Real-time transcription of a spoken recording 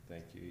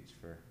thank you each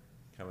for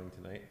coming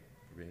tonight,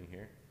 for being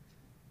here.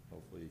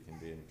 Hopefully you can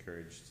be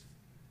encouraged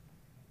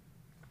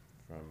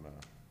from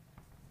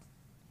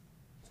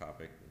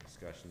topic and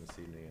discussion this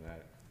evening, and I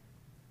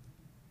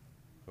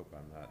hope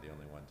I'm not the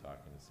only one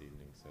talking this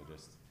evening, so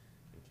just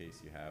in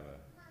case you have a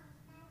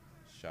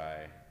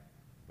shy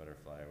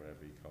butterfly, or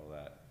whatever you call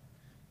that,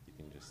 you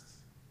can just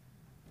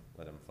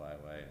let them fly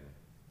away, and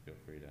feel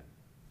free to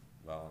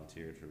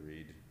volunteer to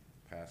read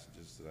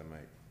passages that I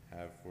might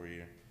have for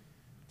you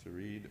to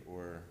read,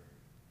 or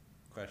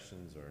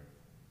questions or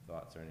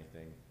thoughts or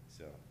anything.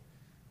 So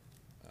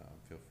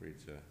feel free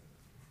to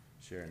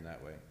share in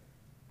that way.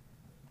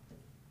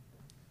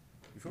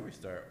 Before we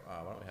start,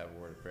 why don't we have a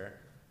word of prayer?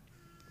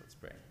 Let's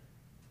pray.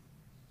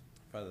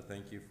 Father,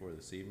 thank you for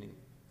this evening.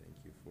 Thank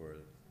you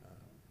for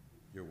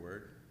your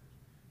word.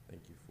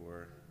 Thank you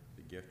for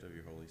the gift of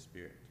your Holy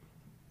Spirit.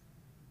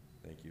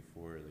 Thank you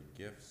for the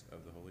gifts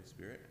of the Holy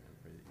Spirit, and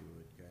pray that you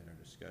would guide our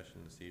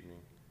discussion this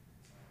evening.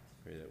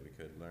 Pray that we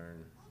could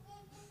learn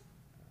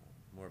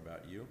more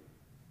about you,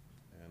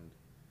 and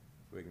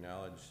we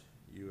acknowledge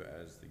you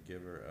as the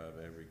giver of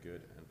every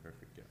good and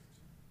perfect gift.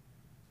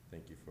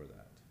 Thank you for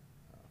that.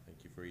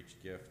 Thank you for each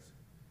gift,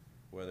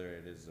 whether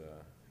it is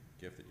a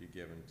gift that you've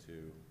given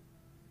to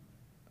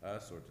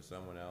us or to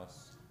someone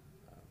else.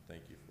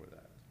 Thank you for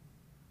that.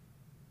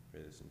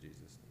 Pray this in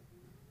Jesus' name.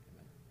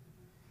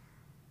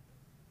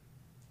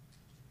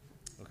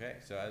 Amen. Okay,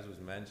 so as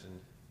was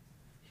mentioned,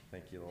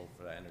 thank you, Lord,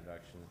 for that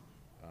introduction.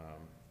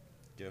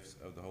 Gifts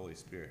of the Holy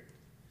Spirit,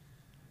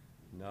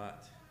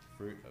 not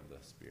fruit of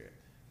the Spirit.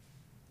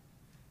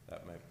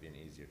 That might be an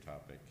easier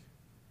topic,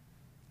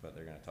 but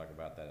they're going to talk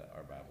about that at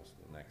our Bible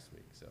school next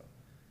week, so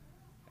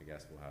I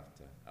guess I'll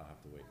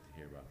have to wait to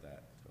hear about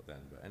that till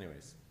then. But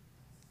anyways,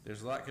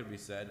 there's a lot could be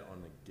said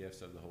on the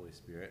gifts of the Holy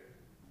Spirit.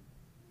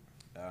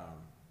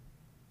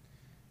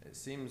 It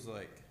seems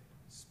like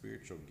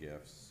spiritual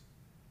gifts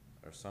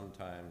are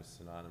sometimes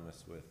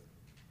synonymous with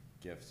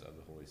gifts of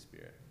the Holy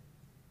Spirit.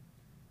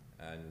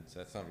 And so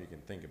that's something you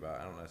can think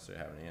about. I don't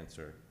necessarily have an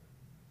answer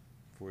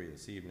for you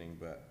this evening,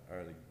 but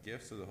are the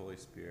gifts of the Holy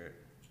Spirit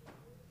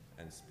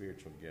and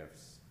spiritual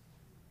gifts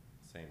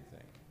the same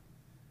thing?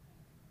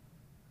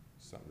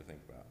 Something to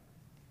think about.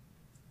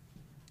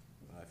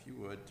 If you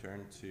would,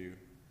 turn to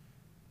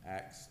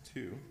Acts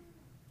 2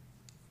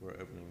 for our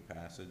opening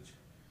passage.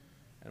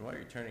 And while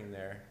you're turning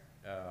there,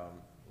 a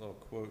little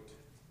quote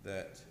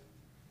that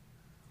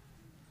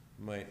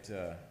might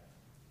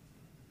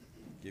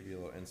give you a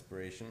little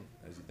inspiration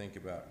as you think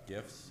about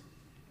gifts.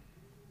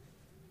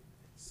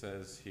 It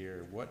says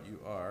here, what you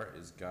are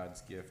is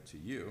God's gift to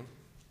you.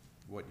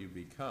 What you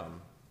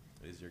become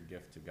is your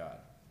gift to God.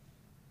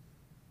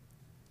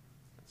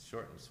 It's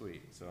short and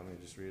sweet, so let me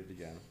just read it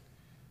again.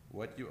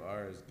 What you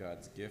are is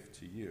God's gift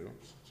to you.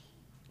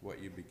 What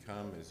you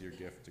become is your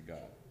gift to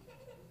God. So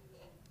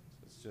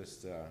it's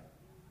just a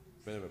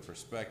bit of a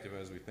perspective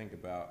as we think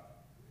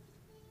about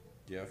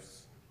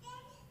gifts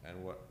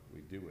and what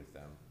we do with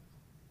them.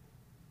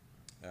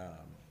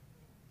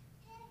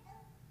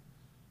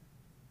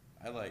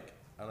 I like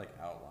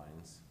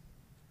outlines,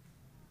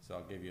 so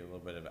I'll give you a little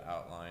bit of an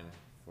outline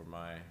for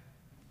my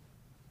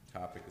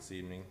topic this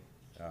evening.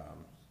 At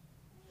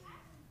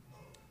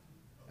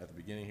the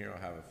beginning here,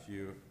 I'll have a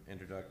few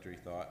introductory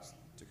thoughts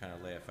to kind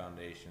of lay a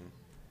foundation,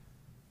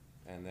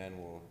 and then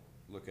we'll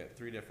look at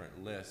 3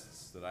 different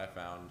lists that I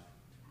found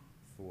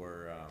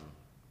for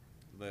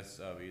lists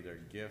of either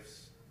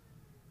gifts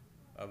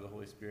of the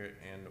Holy Spirit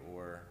and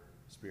or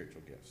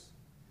spiritual gifts.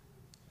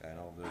 And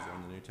all of those are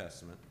in the New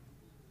Testament.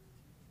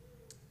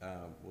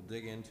 We'll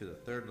dig into the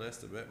 3rd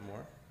list a bit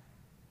more.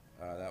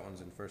 That one's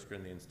in 1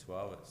 Corinthians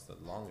 12. It's the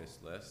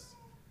longest list.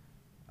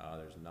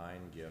 There's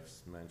 9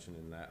 gifts mentioned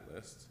in that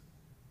list.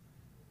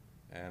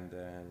 And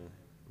then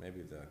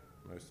maybe the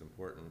most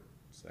important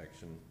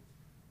section,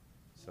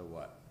 so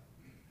what?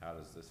 How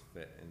does this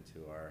fit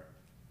into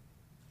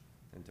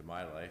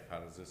my life? How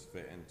does this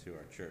fit into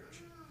our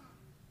church?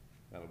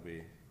 That'll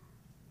be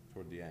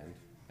toward the end.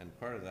 And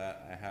part of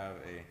that, I have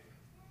a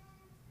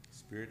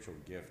spiritual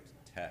gift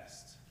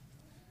test.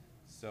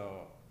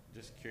 So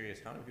just curious,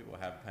 how many people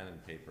have pen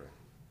and paper?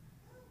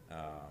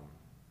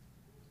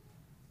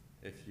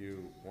 If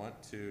you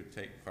want to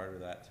take part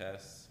of that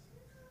test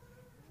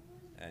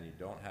and you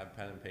don't have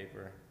pen and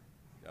paper,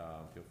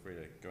 feel free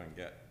to go and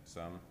get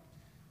some.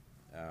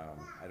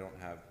 I don't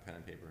have pen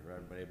and paper for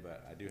everybody,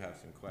 but I do have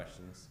some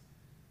questions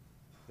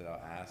that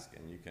I'll ask,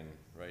 and you can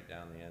write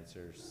down the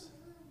answers.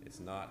 It's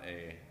not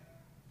a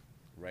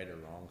right or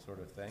wrong sort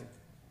of thing.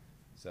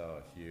 So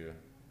if you're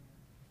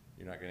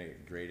not going to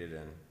get graded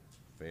and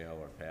fail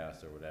or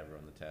pass or whatever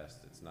on the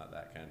test. It's not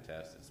that kind of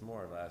test. It's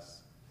more or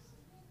less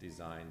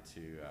designed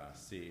to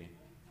see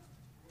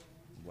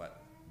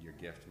what your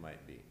gift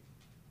might be.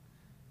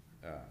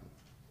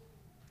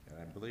 And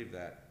I believe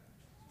that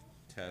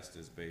test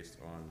is based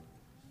on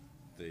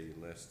the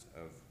list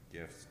of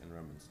gifts in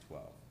Romans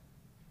 12.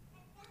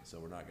 So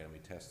we're not going to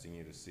be testing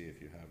you to see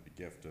if you have the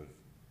gift of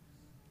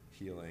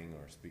healing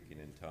or speaking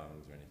in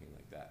tongues or anything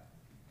like that.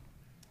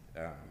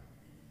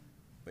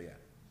 But yeah,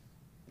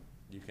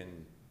 you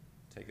can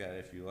take that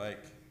if you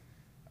like.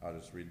 I'll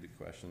just read the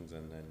questions,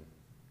 and then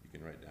you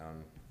can write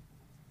down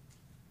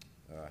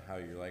how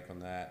you like on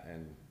that,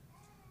 and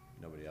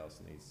nobody else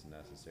needs to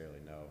necessarily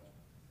know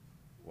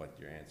what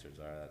your answers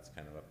are. That's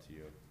kind of up to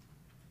you.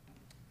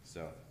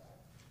 So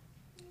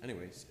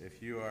anyways,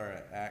 if you are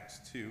at Acts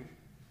 2,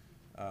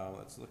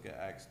 let's look at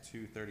Acts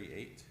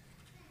 2:38.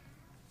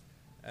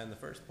 And the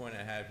first point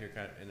I have here,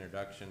 kind of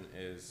introduction,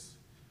 is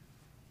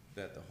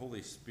that the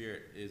Holy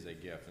Spirit is a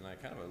gift. And I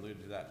kind of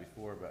alluded to that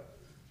before, but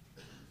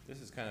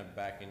this is kind of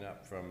backing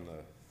up from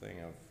the thing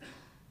of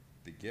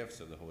the gifts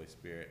of the Holy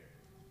Spirit.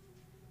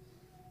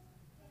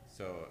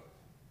 So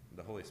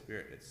the Holy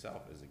Spirit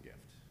itself is a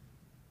gift,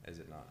 is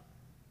it not?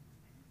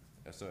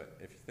 So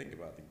if you think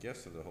about the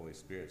gifts of the Holy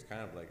Spirit, it's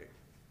kind of like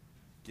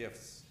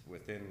gifts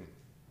within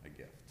a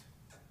gift.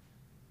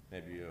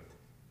 Maybe you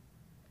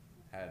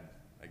had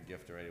a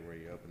gift already where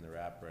you opened the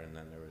wrapper and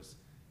then there was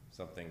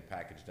something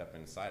packaged up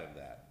inside of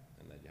that,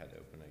 and then you had to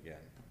open it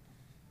again.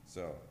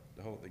 So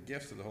the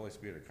gifts of the Holy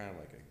Spirit are kind of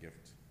like a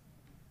gift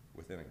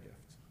within a gift.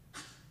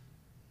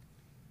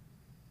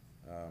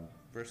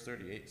 Verse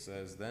 38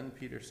 says, "Then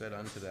Peter said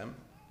unto them,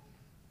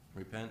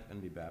 Repent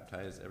and be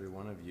baptized, every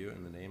one of you,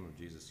 in the name of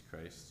Jesus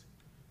Christ,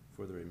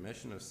 for the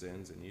remission of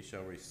sins, and ye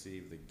shall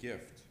receive the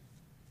gift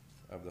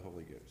of the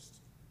Holy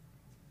Ghost."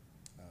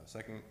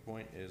 Second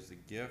point is the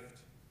gift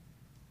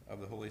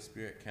of the Holy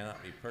Spirit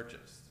cannot be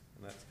purchased.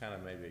 And that's kind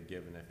of maybe a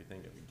given. If you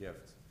think of a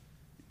gift,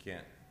 you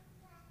can't,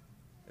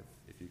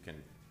 if you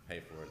can pay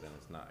for it, then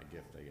it's not a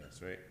gift, I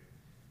guess, right?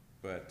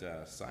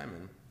 But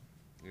Simon,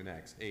 in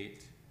Acts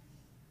 8,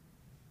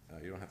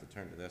 you don't have to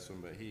turn to this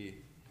one, but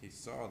he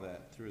saw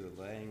that through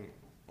the laying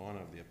on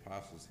of the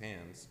apostles'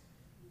 hands,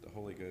 the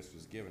Holy Ghost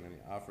was given, and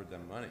he offered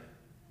them money,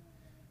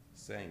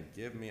 saying,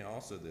 "Give me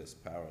also this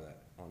power,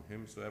 that on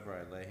whomsoever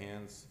I lay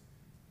hands,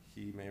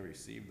 he may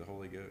receive the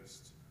Holy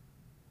Ghost.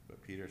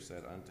 But Peter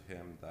said unto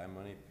him, Thy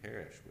money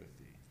perish with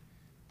thee,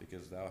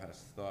 because thou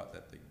hast thought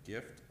that the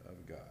gift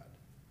of God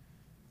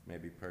may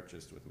be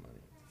purchased with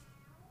money."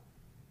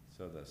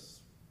 So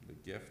the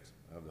gift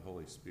of the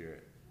Holy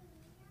Spirit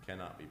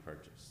cannot be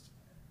purchased.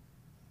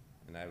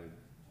 And I would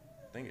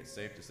think it's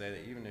safe to say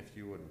that even if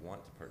you would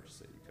want to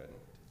purchase it, you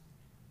couldn't.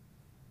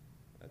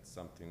 That's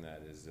something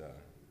that is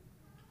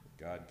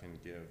God can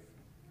give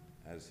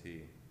as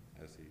he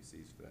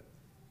sees fit.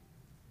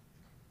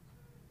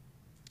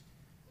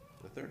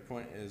 The third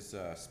point is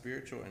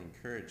spiritual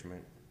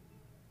encouragement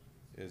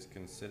is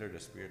considered a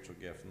spiritual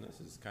gift. And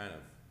this is kind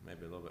of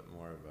maybe a little bit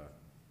more of a,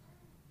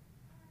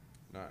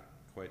 not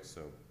quite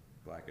so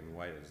black and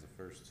white as the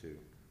first two.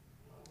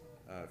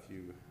 If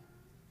you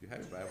have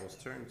your Bibles,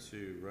 turn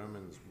to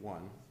Romans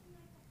 1.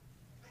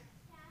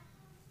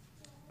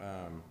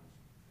 I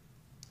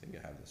think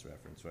I have this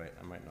reference, right?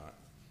 I might not.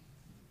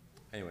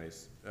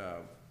 Anyways,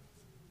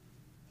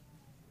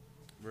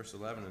 verse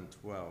 11 and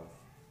 12,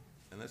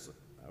 and this,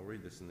 I'll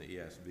read this in the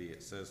ESV.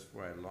 It says,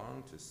 "For I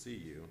long to see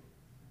you,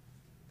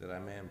 that I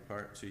may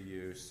impart to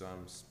you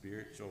some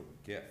spiritual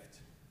gift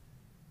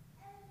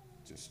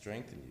to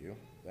strengthen you,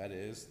 that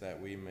is,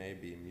 that we may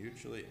be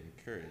mutually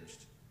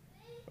encouraged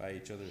by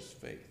each other's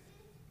faith,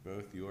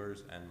 both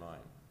yours and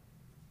mine."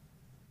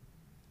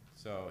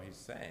 So he's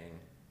saying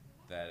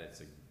that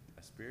it's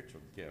a spiritual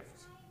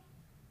gift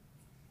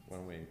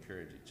when we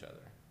encourage each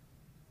other.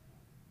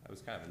 That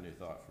was kind of a new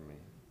thought for me.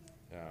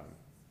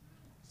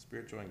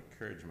 Spiritual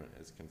encouragement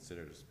is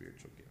considered a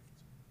spiritual gift.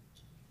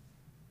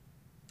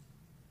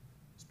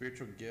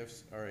 Spiritual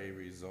gifts are a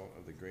result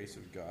of the grace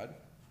of God.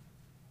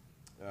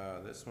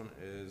 This one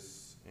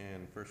is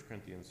in 1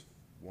 Corinthians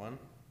 1,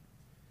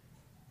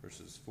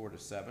 verses 4 to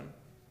 7.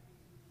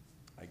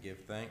 "I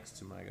give thanks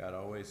to my God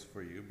always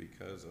for you,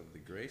 because of the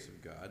grace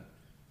of God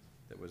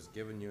that was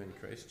given you in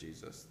Christ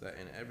Jesus, that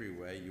in every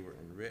way you were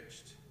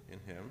enriched in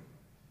him,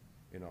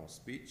 in all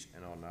speech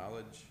and all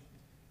knowledge,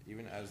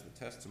 even as the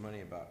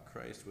testimony about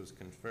Christ was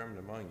confirmed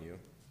among you,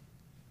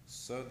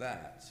 so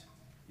that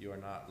you are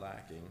not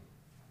lacking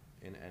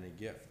in any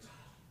gift,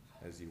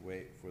 as you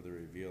wait for the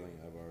revealing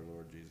of our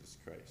Lord Jesus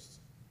Christ."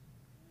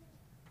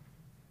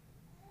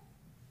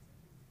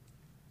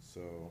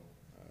 So,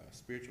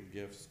 spiritual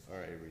gifts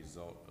are a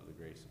result of the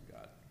grace of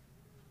God.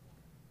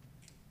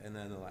 And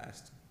then the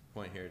last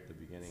point here at the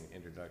beginning,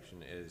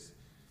 introduction, is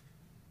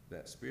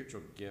that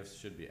spiritual gifts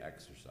should be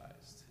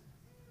exercised.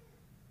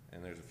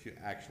 And there's a few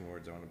action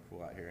words I want to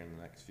pull out here in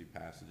the next few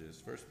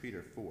passages. 1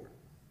 Peter 4.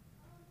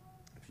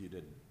 If you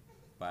did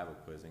Bible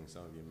quizzing,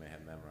 some of you may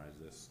have memorized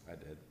this. I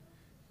did.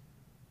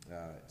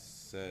 It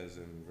says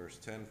in verse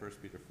 10,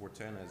 1 Peter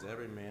 4:10, "As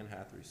every man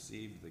hath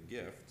received the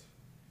gift,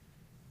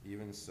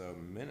 even so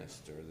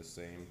minister the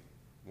same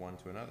one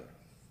to another,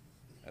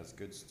 as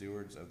good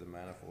stewards of the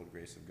manifold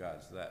grace of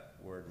God." So that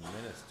word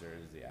minister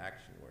is the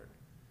action word.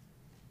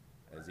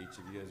 As each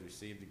of you has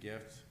received a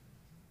gift,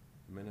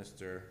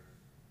 minister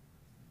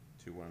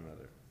to one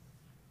another.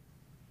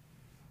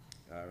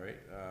 All right,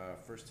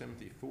 1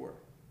 Timothy 4,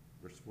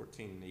 verse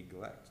 14,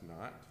 "Neglect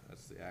not,"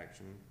 that's the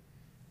action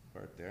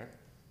part there,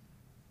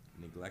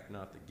 "neglect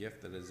not the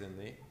gift that is in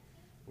thee,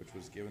 which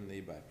was given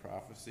thee by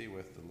prophecy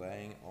with the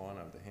laying on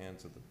of the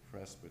hands of the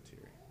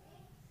presbytery.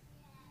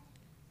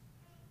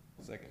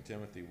 2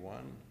 Timothy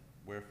 1,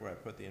 wherefore I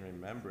put thee in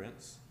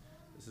remembrance,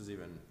 this is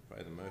even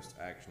probably the most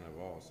action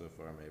of all so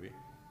far maybe,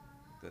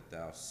 that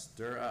thou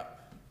stir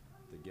up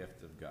the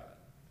gift of God.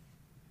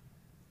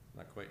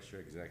 Not quite sure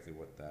exactly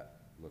what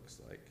that looks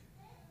like,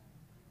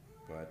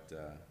 but he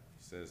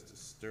says to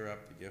stir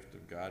up the gift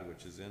of God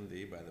which is in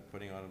thee by the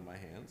putting on of my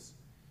hands.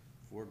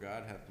 For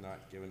God hath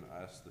not given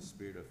us the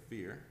spirit of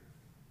fear,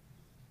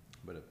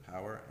 but of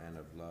power and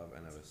of love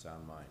and of a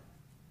sound mind.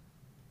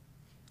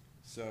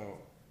 So,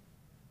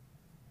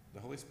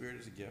 the Holy Spirit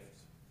is a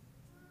gift.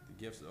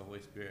 The gifts of the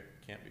Holy Spirit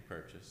can't be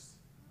purchased.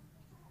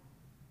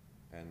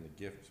 And the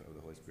gift of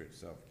the Holy Spirit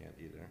itself can't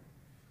either.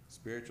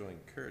 Spiritual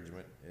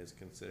encouragement is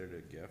considered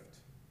a gift.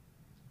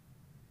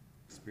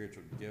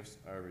 Spiritual gifts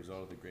are a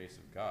result of the grace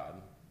of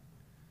God,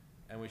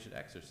 and we should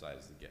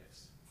exercise the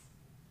gifts.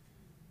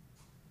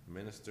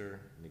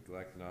 Minister,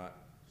 neglect not,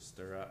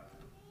 stir up.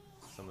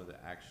 Some of the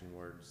action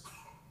words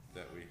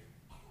that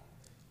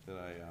those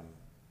are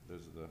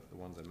the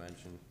ones I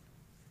mentioned.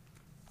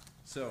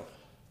 So,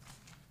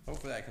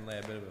 hopefully I can lay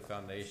a bit of a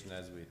foundation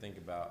as we think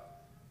about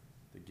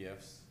the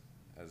gifts,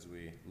 as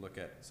we look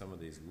at some of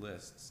these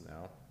lists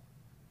now.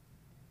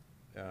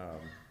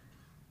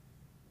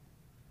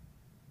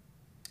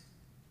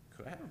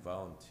 Could I have a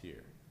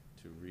volunteer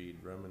to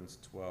read Romans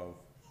 12,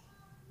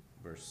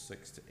 verse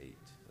 6 to 8?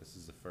 This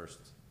is the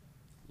first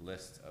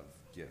list of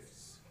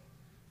gifts.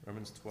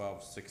 Romans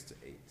 12, 6 to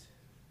 8.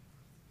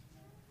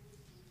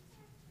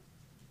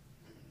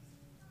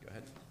 Go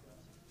ahead.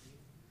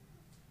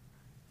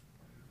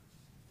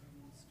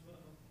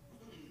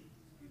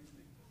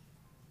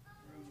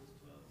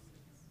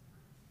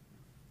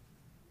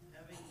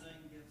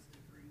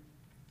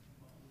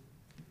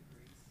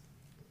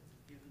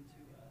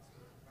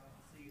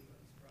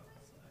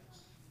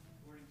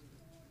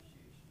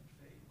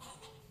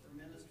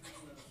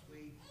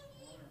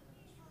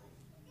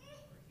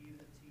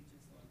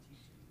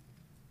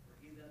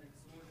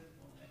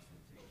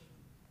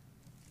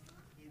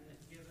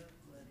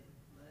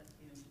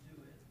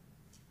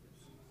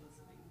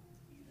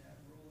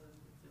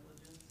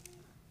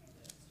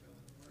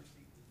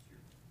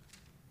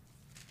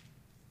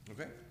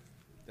 Okay,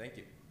 thank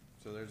you.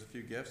 So there's a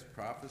few gifts: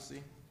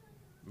 prophecy,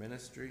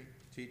 ministry,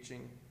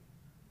 teaching,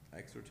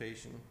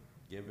 exhortation,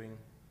 giving,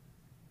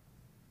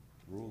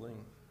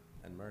 ruling,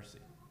 and mercy.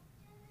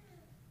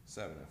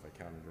 7, if I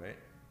counted right.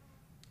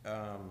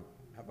 How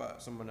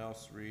about someone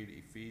else read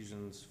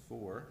Ephesians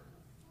 4,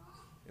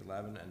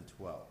 11 and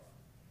 12?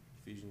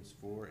 Ephesians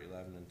 4,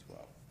 11 and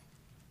 12.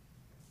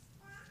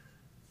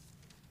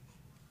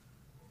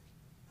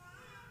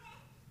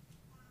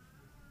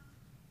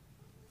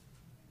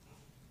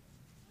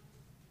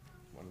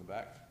 One in the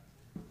back.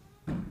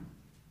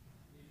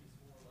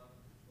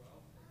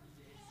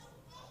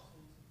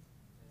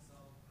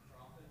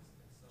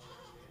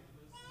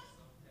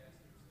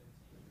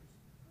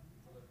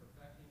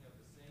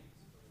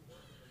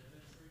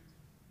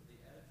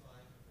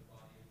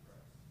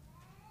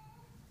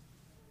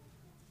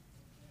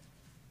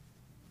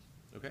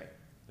 Okay,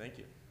 thank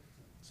you.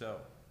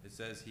 So it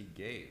says he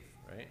gave,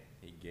 right?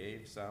 He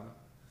gave some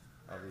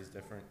of these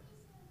different,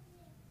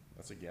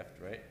 that's a gift,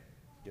 right?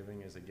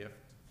 Giving is a gift.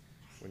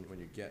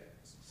 When you get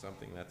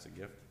something, that's a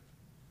gift.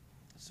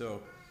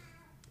 So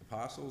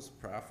apostles,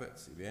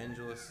 prophets,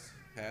 evangelists,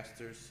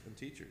 pastors, and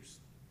teachers.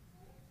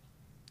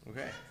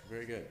 Okay,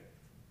 very good.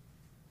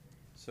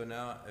 So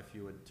now if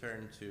you would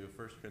turn to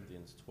 1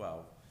 Corinthians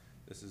 12,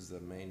 this is the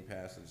main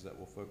passage that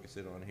we'll focus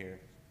in on here.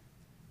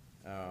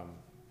 And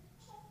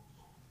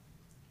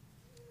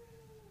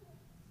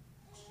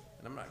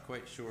I'm not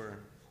quite sure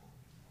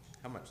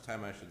how much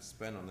time I should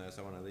spend on this.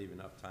 I want to leave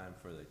enough time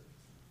for the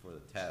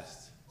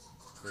test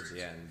towards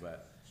the end,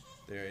 but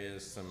there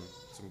is some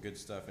good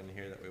stuff in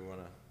here that we want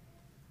to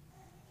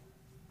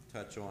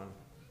touch on.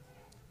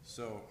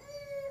 So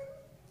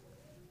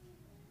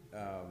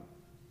why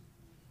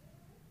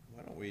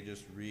don't we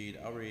just read,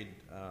 I'll read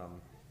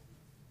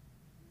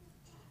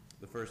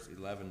the first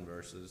 11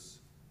 verses,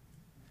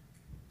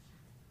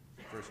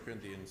 1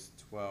 Corinthians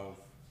 12,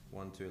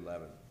 1 to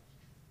 11.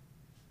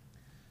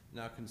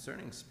 Now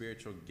concerning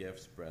spiritual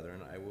gifts,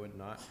 brethren, I would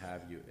not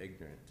have you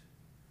ignorant.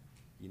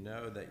 You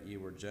know that ye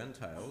were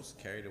Gentiles,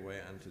 carried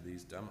away unto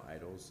these dumb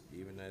idols,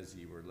 even as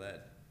ye were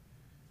led.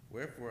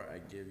 Wherefore I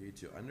give you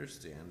to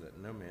understand that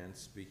no man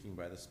speaking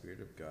by the Spirit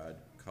of God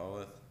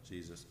calleth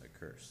Jesus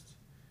accursed,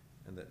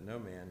 and that no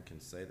man can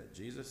say that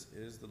Jesus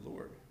is the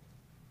Lord,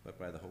 but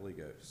by the Holy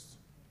Ghost.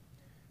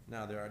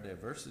 Now there are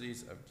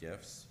diversities of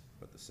gifts,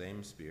 but the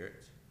same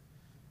Spirit,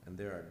 and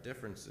there are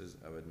differences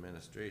of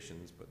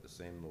administrations, but the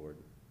same Lord.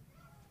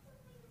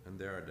 And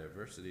there are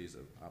diversities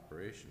of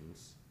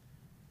operations,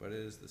 but it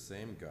is the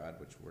same God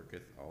which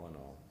worketh all in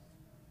all.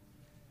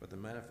 But the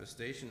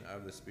manifestation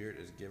of the Spirit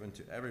is given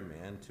to every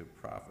man to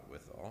profit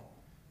withal.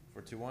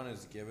 For to one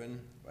is given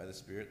by the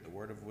Spirit the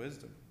word of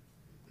wisdom,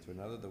 to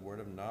another the word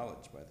of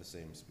knowledge by the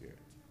same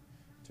Spirit,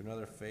 to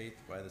another faith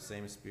by the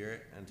same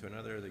Spirit, and to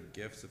another the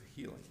gifts of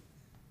healing,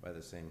 by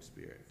the same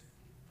Spirit.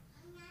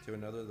 To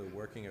another the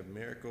working of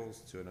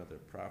miracles, to another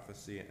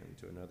prophecy, and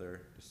to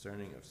another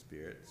discerning of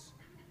spirits,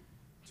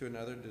 to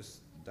another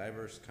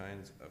diverse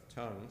kinds of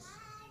tongues,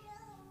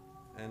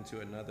 and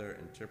to another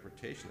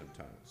interpretation of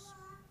tongues.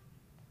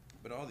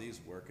 But all these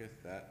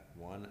worketh that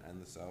one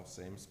and the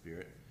selfsame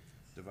Spirit,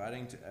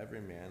 dividing to every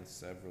man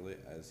severally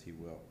as he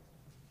will.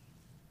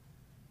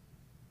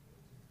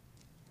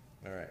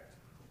 All right,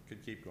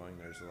 could keep going.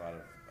 There's a lot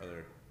of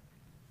other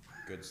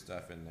good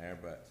stuff in there,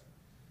 but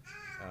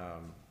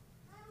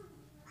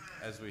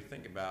as we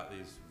think about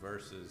these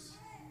verses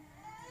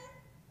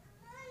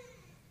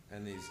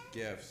and these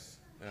gifts,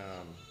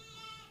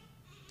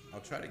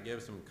 I'll try to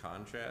give some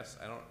contrast.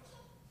 I don't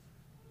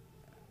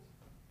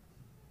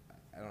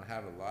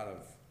have a lot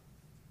of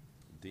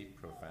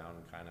deep,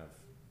 profound kind of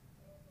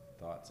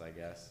thoughts, I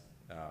guess.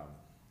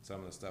 Some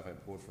of the stuff I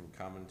pulled from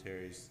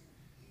commentaries.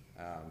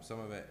 Some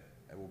of it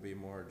will be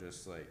more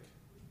just like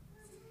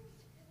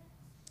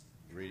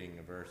reading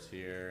a verse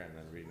here and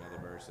then reading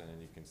another verse, and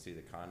then you can see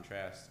the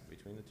contrast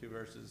between the two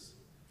verses.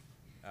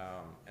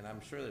 And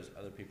I'm sure there's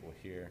other people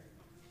here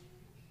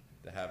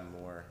that have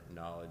more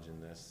knowledge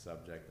in this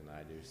subject than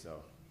I do,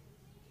 so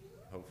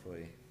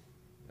hopefully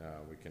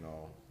we can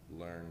all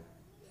learn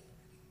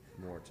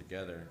more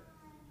together.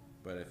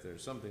 But if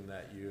there's something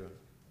that you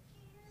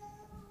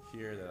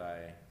hear that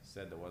I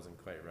said that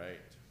wasn't quite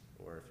right,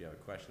 or if you have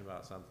a question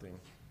about something,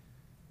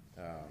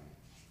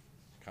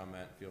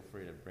 comment, feel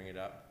free to bring it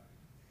up.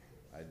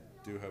 I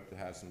do hope to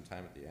have some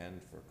time at the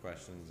end for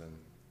questions and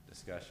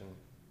discussion,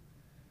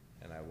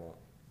 and I won't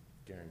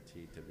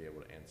guarantee to be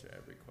able to answer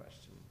every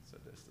question, so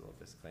just a little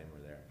disclaimer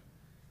there.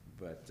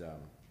 But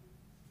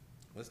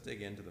let's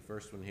dig into the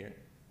first one here.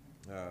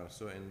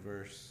 So in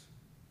verse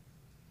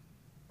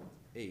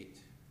 8,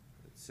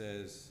 it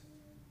says,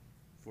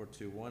 "For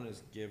to one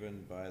is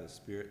given by the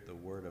Spirit the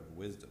word of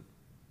wisdom."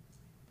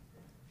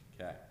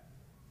 Okay,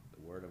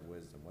 the word of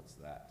wisdom, what's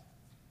that?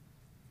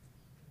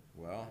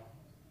 Well,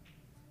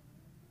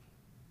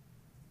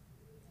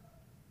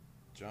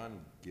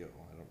 John Gill,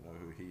 I don't know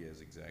who he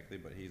is exactly,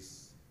 but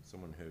he's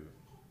someone who,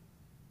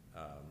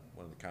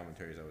 one of the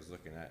commentaries I was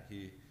looking at,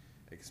 he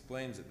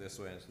explains it this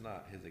way, and it's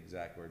not his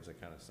exact words, I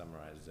kind of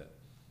summarized it.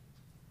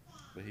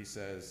 But he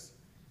says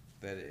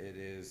that it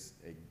is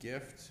a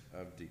gift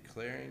of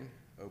declaring,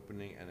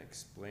 opening, and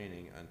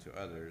explaining unto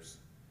others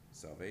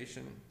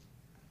salvation,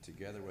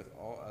 together with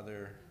all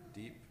other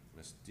deep,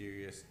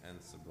 mysterious, and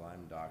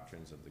sublime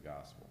doctrines of the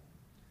gospel.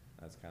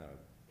 That's kind of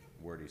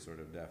a wordy sort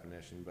of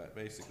definition, but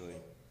basically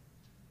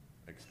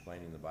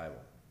explaining the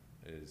Bible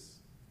is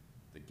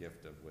the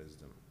gift of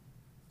wisdom,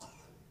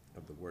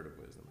 of the word of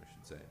wisdom, I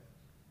should say.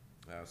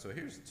 So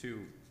here's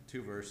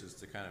two verses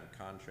to kind of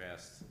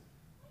contrast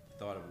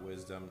thought of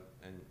wisdom,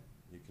 and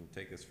you can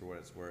take this for what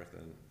it's worth,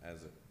 and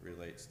as it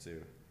relates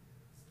to,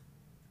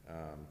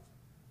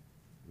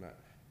 not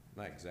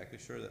exactly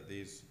sure that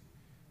these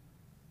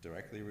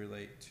directly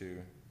relate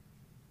to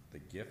the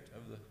gift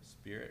of the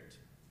Spirit,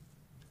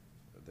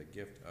 the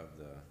gift of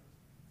the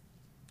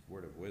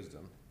word of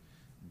wisdom,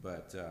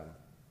 but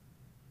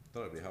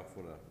thought it'd be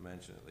helpful to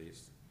mention at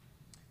least.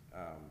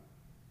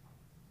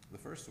 The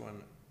first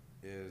one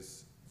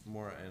is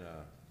more in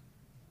a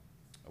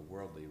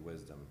worldly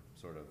wisdom,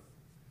 sort of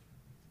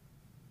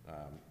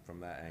from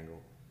that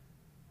angle.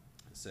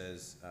 It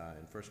says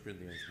in 1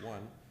 Corinthians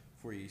 1,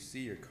 "For ye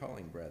see your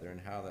calling, brethren,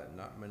 how that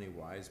not many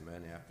wise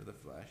men after the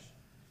flesh,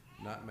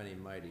 not many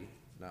mighty,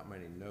 not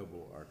many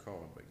noble are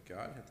called, but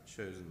God hath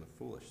chosen the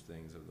foolish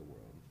things of the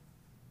world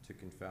to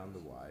confound the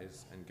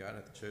wise, and God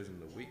hath chosen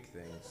the weak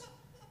things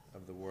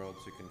of the world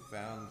to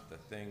confound the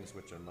things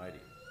which are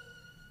mighty."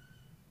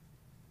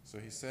 So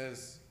he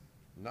says,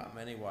 not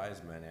many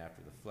wise men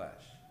after the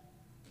flesh.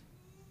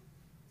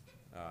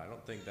 I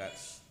don't think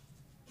that's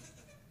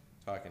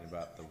talking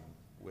about the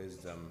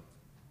wisdom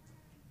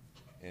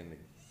and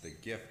the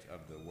gift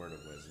of the word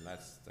of wisdom.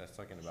 That's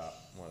talking about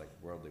more like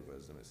worldly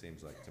wisdom, it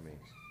seems like to me.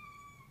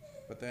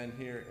 But then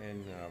here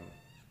in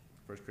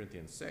 1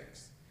 Corinthians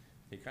 6,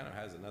 he kind of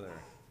has another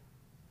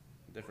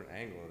different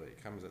angle that he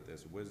comes at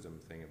this wisdom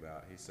thing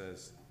about. He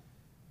says,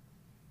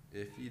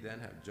 "If ye then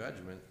have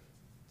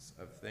judgments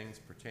of things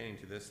pertaining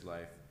to this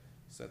life,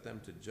 set them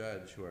to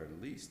judge who are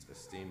least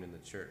esteemed in the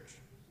church.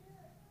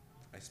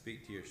 I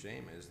speak to your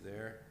shame.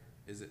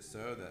 Is it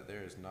so that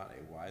there is not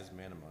a wise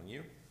man among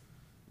you?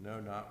 No,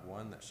 not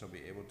one that shall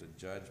be able to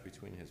judge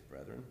between his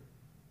brethren."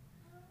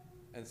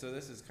 And so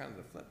this is kind of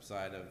the flip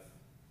side of,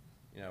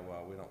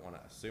 well, we don't want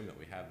to assume that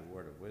we have the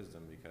word of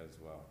wisdom because,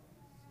 well,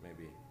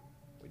 maybe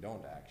we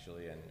don't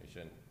actually, and we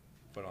shouldn't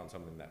put on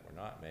something that we're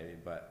not maybe.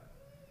 But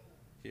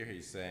here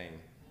he's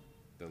saying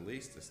the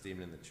least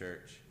esteemed in the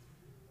church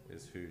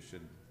is who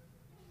should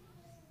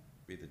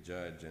be the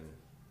judge, and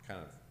kind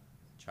of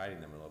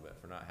chiding them a little bit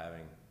for not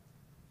having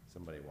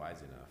somebody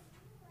wise enough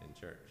in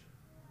church.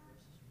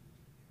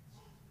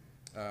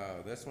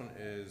 This one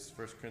is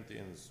 1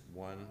 Corinthians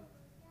 1,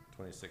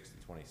 26 to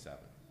 27.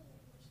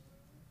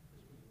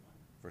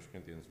 1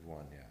 Corinthians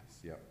 1, yes,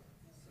 yep.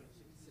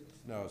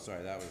 No,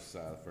 sorry, that was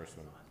the first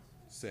one.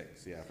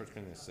 6, yeah, 1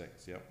 Corinthians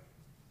 6, yep.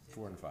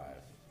 4 and 5.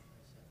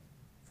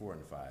 4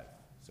 and 5,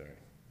 sorry.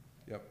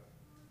 Yep,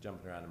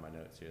 jumping around in my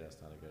notes here, that's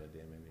not a good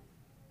idea maybe.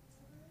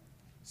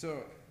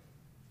 So,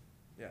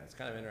 yeah, it's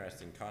kind of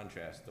interesting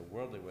contrast. The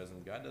worldly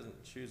wisdom, God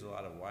doesn't choose a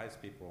lot of wise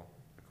people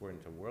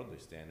according to worldly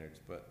standards,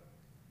 but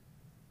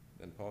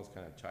then Paul's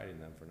kind of chiding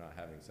them for not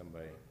having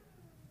somebody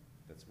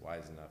that's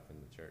wise enough in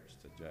the church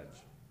to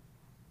judge.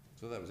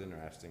 So that was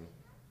interesting,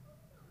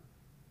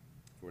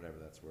 for whatever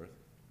that's worth.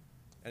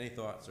 Any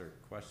thoughts or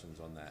questions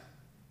on that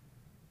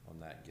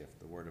gift,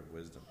 the word of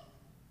wisdom?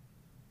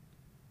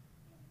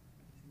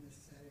 In this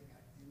setting,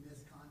 in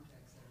this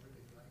context, I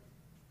really like,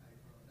 I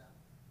wrote that.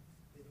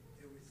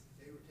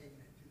 They were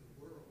taking it to the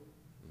world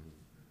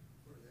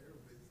for their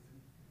wisdom,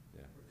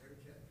 Yeah. for their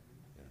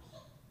judgment. Yeah.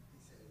 He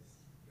says,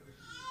 go to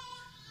the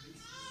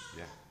least.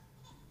 Yeah.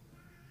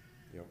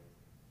 Yep.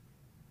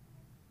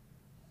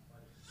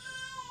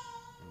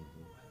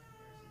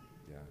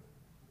 Yeah.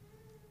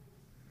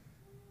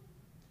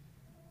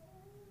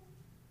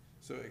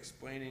 So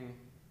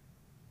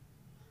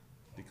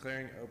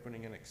declaring,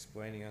 opening, and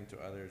explaining unto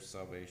others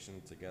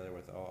salvation together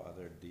with all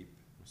other deep,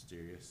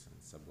 mysterious,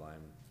 and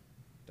sublime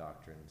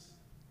doctrines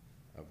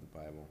of the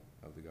Bible,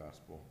 of the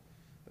gospel.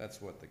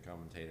 That's what the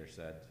commentator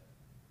said.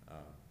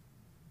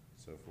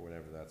 So for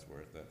whatever that's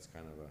worth, that's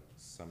kind of a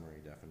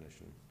summary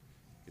definition,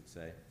 you could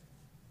say.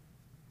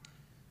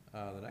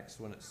 The next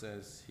one it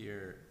says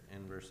here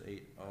in verse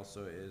 8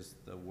 also is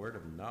the word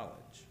of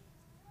knowledge.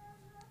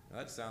 Now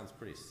that sounds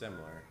pretty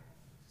similar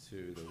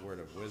to the word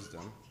of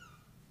wisdom.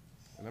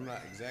 And I'm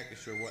not exactly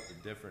sure what the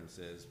difference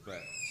is,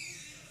 but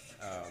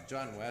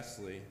John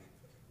Wesley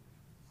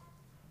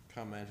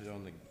commented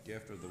on the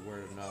gift of the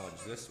word of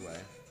knowledge this way.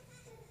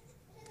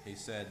 He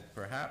said,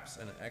 perhaps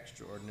an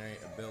extraordinary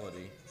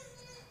ability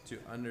to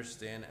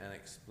understand and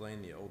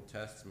explain the Old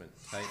Testament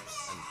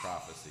types and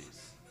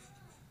prophecies.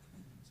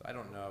 So I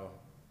don't know,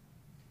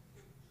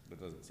 that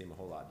doesn't seem a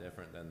whole lot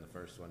different than the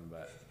first one,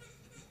 but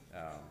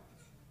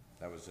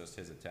that was just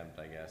his attempt,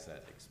 I guess,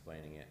 at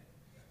explaining it.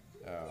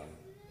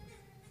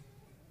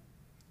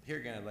 Here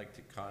again, I'd like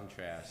to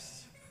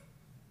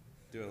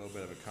do a little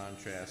bit of a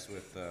contrast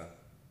with the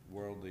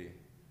worldly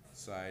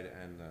side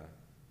and the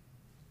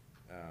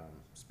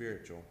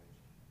spiritual.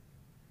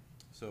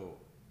 So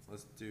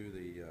let's do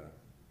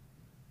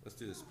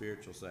the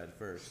spiritual side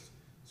first.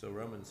 So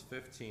Romans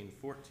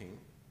 15:14.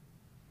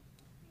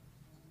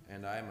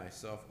 And I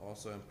myself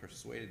also am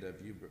persuaded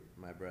of you,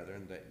 my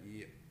brethren, that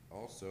ye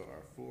also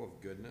are full of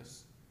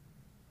goodness,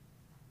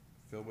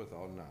 filled with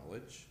all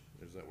knowledge.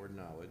 There's that word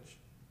knowledge.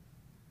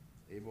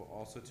 Able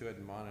also to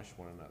admonish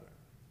one another.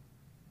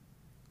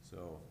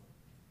 So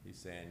he's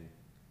saying,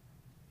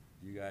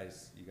 you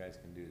guys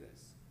can do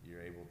this.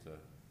 You're able to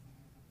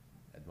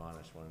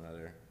admonish one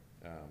another,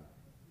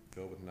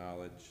 filled with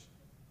knowledge.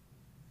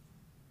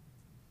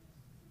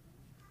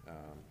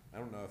 I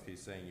don't know if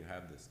he's saying you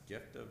have this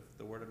gift of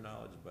the word of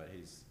knowledge, but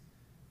he's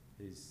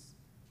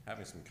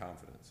having some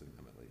confidence in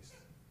them at least.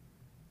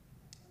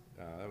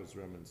 That was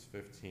Romans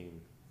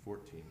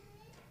 15:14.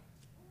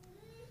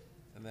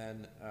 And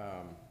then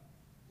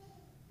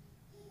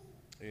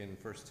in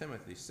 1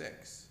 Timothy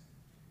 6,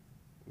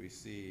 we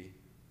see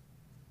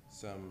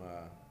some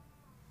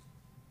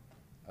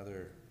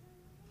other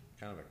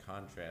kind of a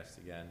contrast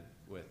again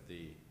with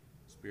the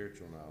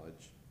spiritual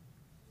knowledge.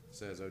 It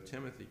says, O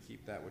Timothy,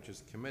 keep that which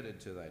is committed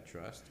to thy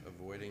trust,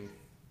 avoiding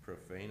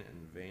profane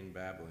and vain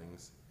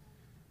babblings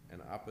and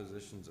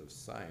oppositions of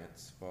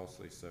science,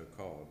 falsely so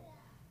called,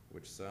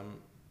 which some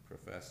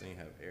professing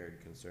have erred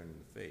concerning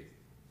the faith.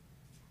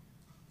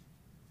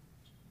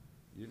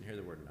 You didn't hear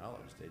the word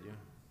knowledge, did you?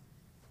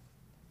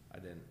 I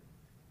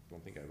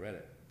don't think I read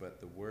it, but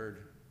the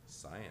word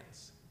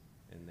science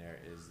in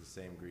there is the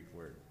same Greek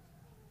word.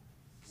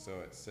 So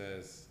it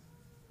says,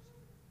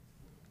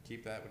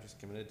 keep that which is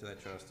committed to thy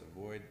trust,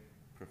 avoiding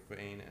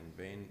profane and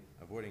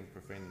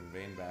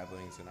vain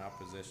babblings and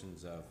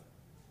oppositions of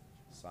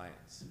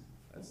science.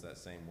 That's that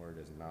same word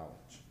as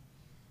knowledge.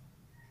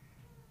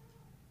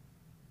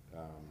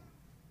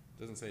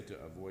 Doesn't say to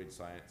avoid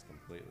science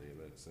completely,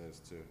 but it says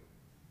to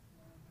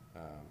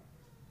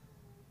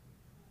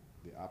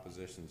the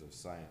oppositions of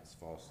science,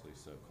 falsely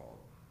so called.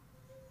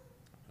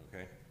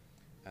 Okay?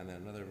 And then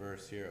another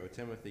verse here, O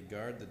Timothy,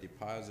 guard the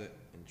deposit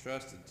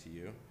entrusted to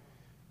you.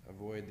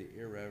 Avoid the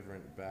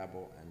irreverent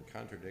babble and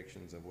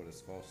contradictions of what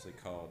is falsely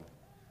called,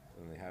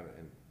 and they have it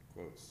in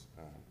quotes,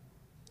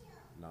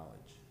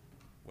 knowledge.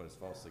 What is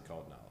falsely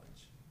called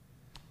knowledge.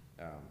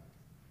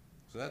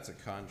 So that's a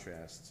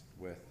contrast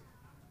with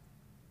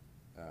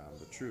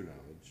the true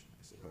knowledge,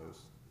 I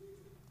suppose,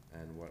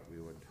 and what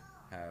we would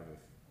have if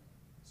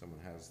someone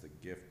has the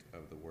gift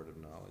of the word of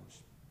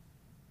knowledge.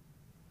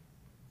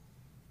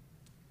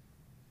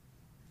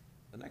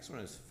 The next one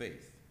is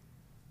faith,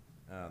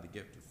 the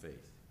gift of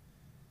faith.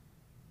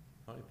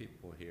 How many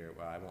people here,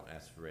 well, I won't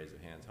ask for raise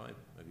of hands, how many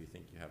of you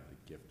think you have the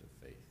gift of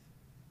faith?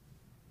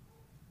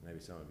 Maybe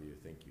some of you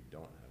think you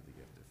don't have the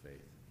gift of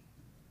faith.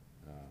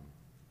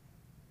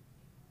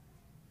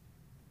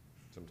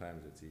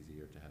 Sometimes it's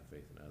easier to have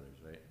faith in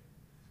others, right?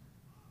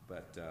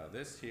 But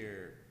this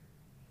here,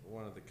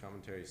 one of the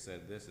commentaries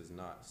said this is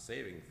not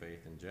saving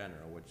faith in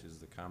general, which is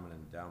the common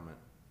endowment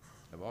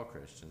of all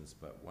Christians,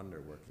 but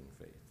wonder-working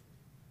faith.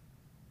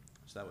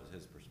 So that was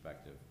his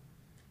perspective.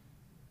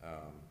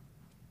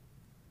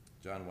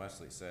 John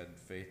Wesley said,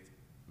 faith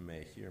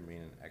may here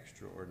mean an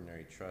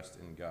extraordinary trust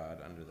in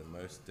God under the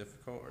most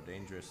difficult or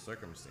dangerous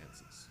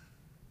circumstances.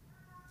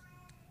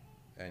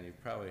 And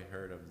you've probably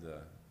heard of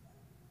the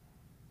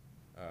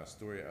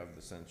story of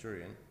the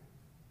centurion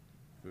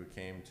who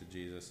came to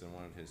Jesus and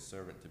wanted his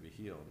servant to be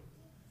healed.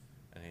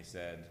 And he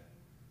said,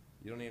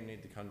 you don't even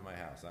need to come to my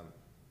house. I'm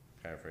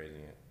paraphrasing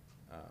it,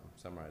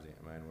 summarizing it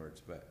in my own words,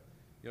 but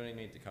you don't even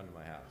need to come to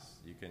my house.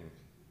 You can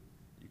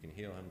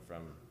heal him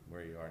from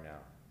where you are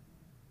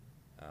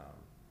now.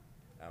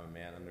 I'm a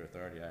man under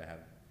authority. I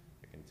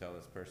can tell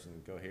this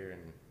person, go here,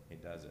 and he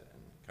does it,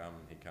 and come,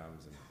 and he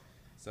comes, and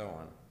so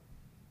on.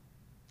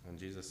 And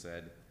Jesus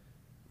said,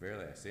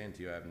 verily I say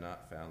unto you, I have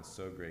not found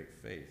so great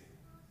faith,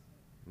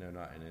 no,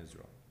 not in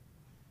Israel.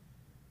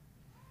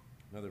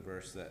 Another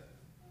verse that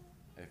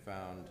I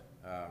found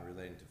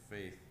relating to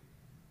faith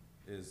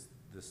is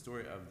the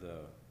story of the,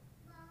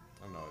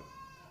 I don't know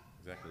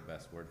exactly the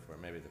best word for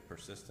it, maybe the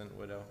persistent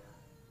widow.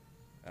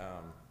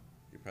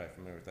 You're probably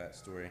familiar with that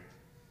story.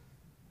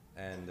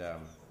 And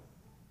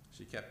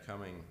she kept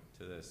coming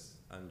to this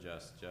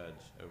unjust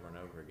judge over and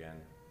over again.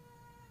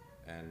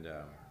 And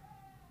the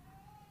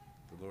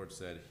Lord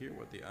said, hear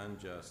what the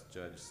unjust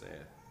judge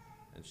saith,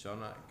 and shall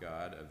not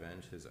God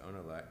avenge his own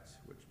elect,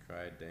 which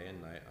cry day and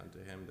night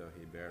unto him, though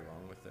he bear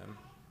long with them?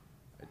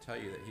 I tell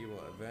you that he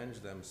will avenge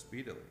them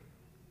speedily.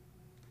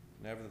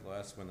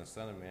 Nevertheless, when the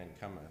Son of Man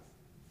cometh,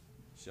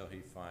 shall he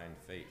find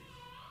faith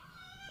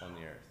on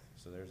the earth?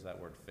 So there's that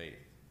word faith.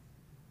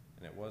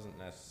 And it wasn't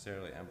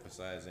necessarily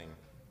emphasizing,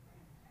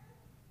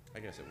 I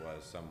guess it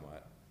was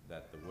somewhat,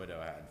 that the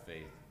widow had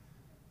faith.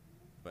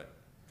 But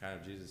kind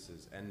of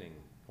Jesus' ending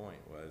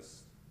point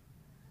was,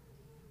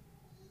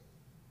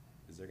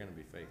 is there going to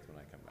be faith when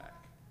I come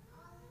back?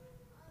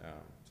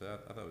 So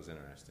I thought it was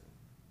interesting.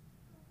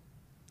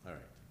 All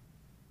right.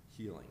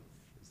 Healing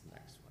is the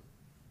next one.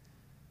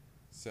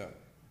 So,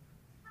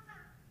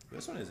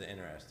 this one is an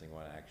interesting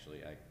one, actually.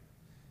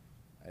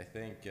 I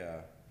think,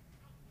 I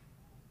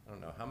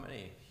don't know, how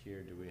many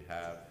here do we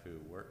have who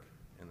work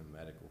in the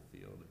medical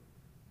field,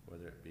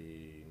 whether it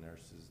be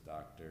nurses,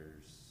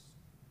 doctors,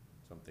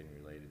 something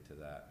related to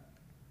that?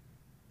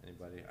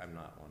 Anybody? I'm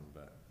not one,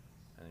 but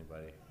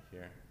anybody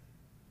here?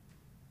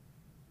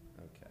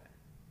 Okay.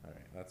 All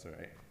right, that's all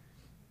right.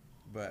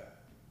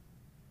 But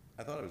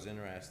I thought it was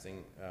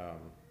interesting.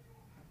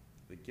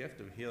 The gift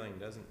of healing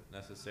doesn't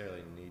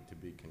necessarily need to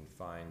be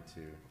confined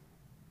to,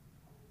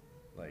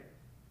 like,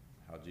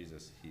 how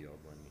Jesus healed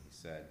when he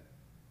said,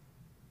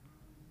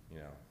 you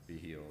know, be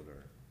healed,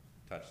 or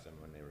touched them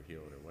when they were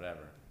healed, or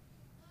whatever.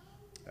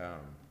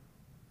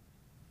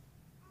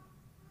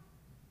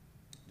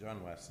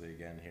 John Wesley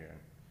again here.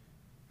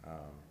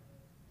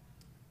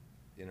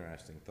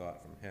 Interesting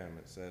thought from him.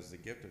 It says, the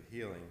gift of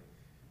healing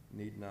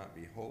need not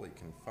be wholly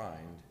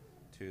confined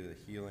to the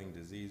healing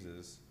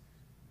diseases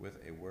with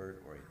a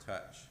word or a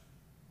touch.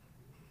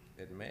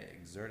 It may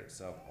exert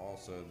itself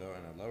also, though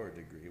in a lower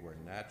degree, where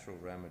natural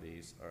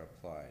remedies are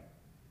applied.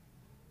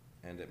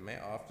 And it may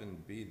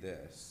often be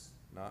this,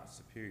 not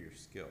superior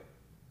skill,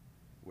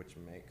 which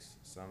makes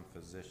some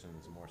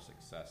physicians more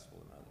successful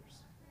than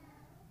others.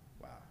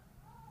 Wow.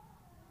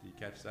 Did you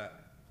catch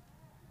that?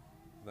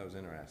 That was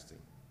interesting.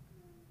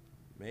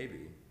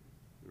 Maybe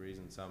the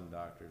reason some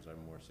doctors are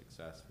more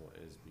successful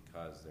is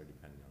because they're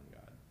depending on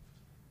God.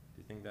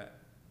 Do you think that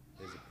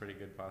is a pretty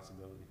good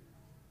possibility?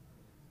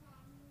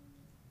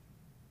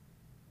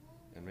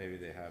 And maybe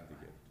they have the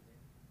gift.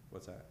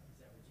 What's that?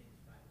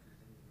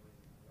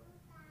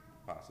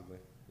 Possibly,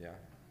 yeah.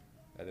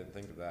 I didn't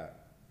think of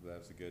that.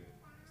 That's a good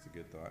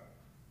thought.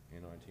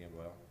 Anointing of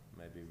oil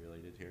may be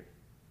related here.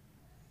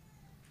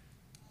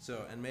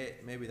 So, and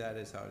maybe that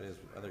is how it is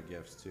with other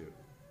gifts too.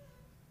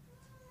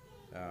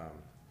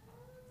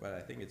 But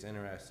I think it's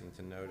interesting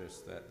to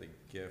notice that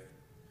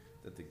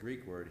the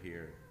Greek word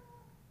here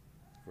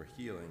for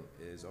healing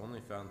is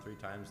only found 3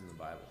 times in the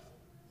Bible.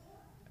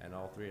 And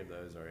all 3 of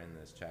those are in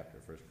this chapter,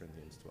 1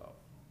 Corinthians 12.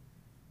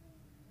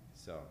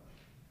 So,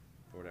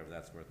 for whatever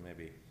that's worth,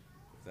 maybe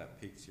if that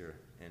piques your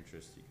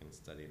interest, you can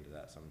study into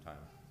that sometime.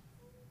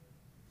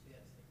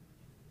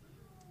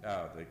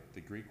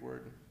 The Greek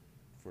word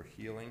for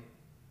healing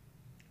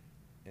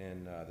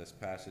in this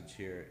passage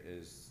here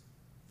is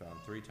found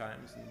 3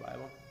 times in the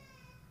Bible.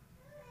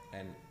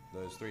 And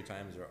those 3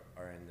 times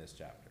are in this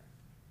chapter.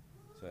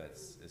 So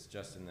it's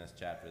just in this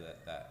chapter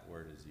that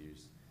word is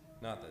used.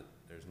 Not that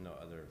there's no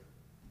other.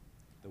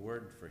 The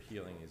word for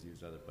healing is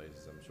used other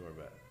places, I'm sure,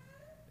 but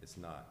it's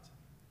not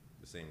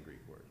the same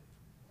Greek word.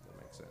 If that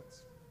makes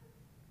sense.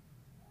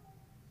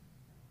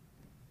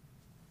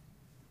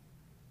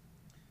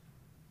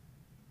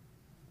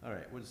 All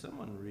right, would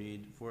someone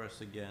read for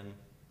us again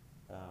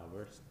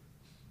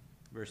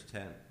verse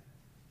 10?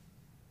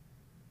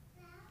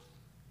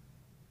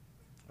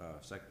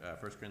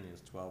 1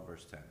 Corinthians 12,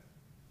 verse 10.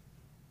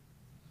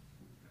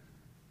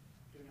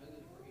 To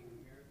another is working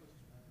of miracles,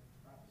 to another is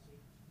prophecy,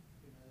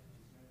 to another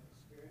discerning of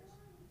spirits,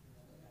 to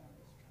another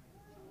parables, trying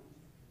of tongues,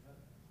 to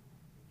another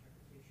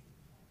interpretation.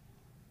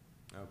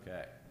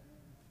 Okay,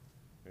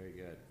 very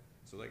good.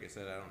 So like I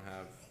said, I don't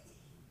have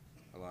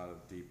a lot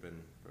of deep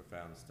and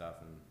profound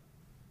stuff, and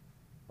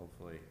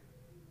hopefully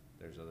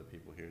there's other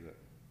people here that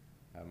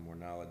have more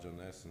knowledge on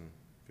this, and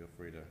feel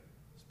free to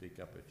speak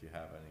up if you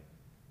have any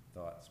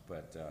thoughts.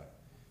 But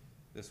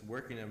this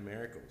working of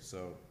miracles,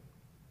 so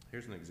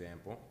here's an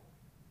example.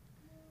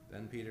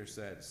 Then Peter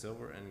said,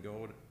 silver and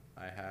gold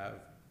I have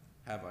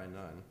I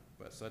none,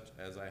 but such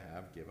as I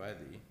have give I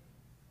thee.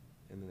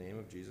 In the name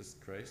of Jesus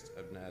Christ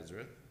of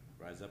Nazareth,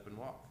 rise up and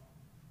walk.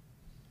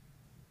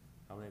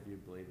 How many of you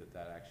believe that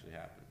that actually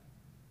happened?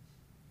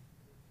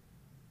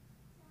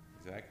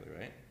 Exactly,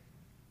 right?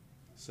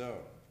 So,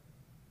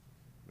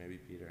 maybe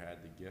Peter had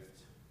the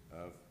gift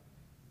of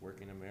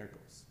working of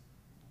miracles.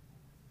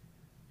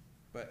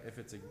 But if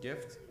it's a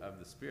gift of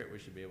the Spirit, we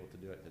should be able to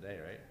do it today,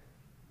 right?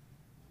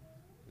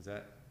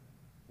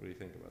 What do you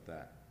think about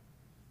that?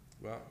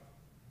 Well,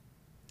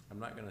 I'm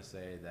not going to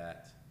say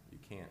that you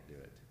can't do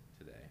it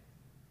today,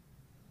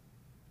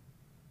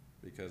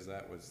 because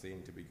that would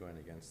seem to be going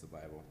against the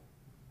Bible.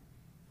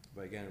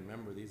 But again,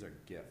 remember, these are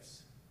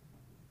gifts.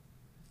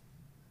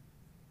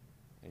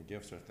 And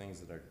gifts are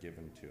things that are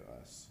given to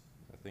us.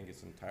 I think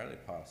it's entirely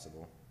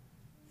possible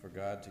for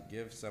God to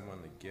give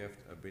someone the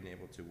gift of being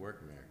able to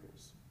work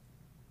miracles.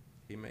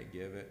 He may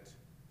give it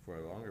for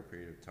a longer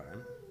period of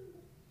time,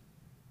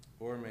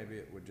 or maybe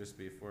it would just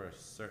be for a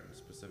certain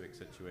specific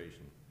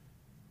situation,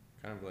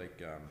 kind of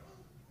like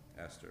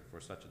Esther,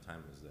 for such a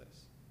time as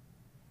this.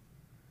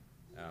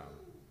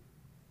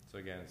 So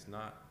again, it's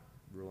not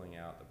ruling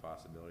out the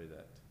possibility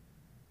that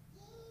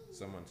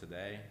someone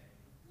today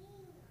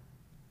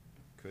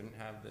couldn't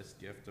have this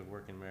gift of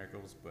working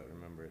miracles, but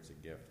remember, it's a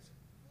gift.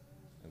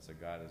 And so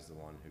God is the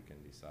one who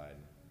can decide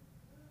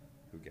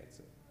who gets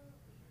it.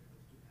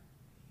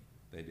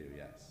 They do,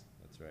 yes,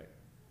 that's right.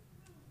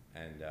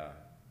 And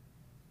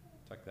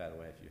tuck that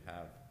away if you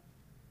have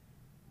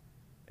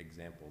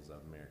examples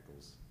of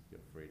miracles. Feel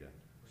free to.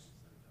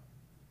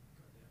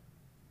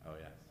 Oh,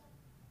 yes.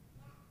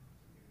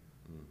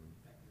 Mm-hmm.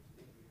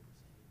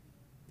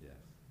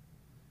 Yes.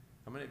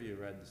 How many of you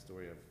read the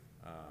story of,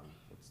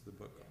 what's the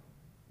book?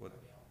 What?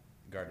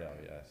 Gardel,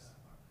 yes.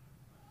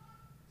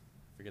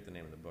 I forget the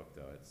name of the book,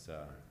 though. It's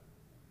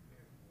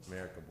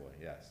Miracle Boy,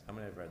 yes. How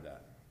many have read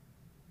that?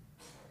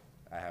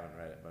 I haven't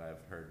read it, but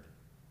I've heard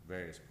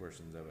various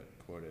portions of it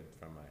quoted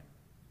from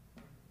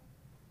my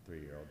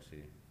 3-year-old.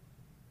 She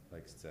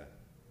likes to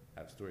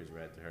have stories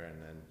read to her,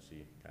 and then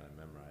she kind of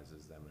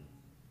memorizes them and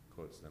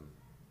quotes them.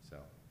 So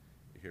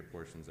you hear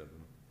portions of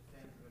them.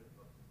 Then read a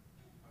book,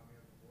 Our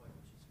Miracle Boy,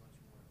 which is much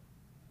more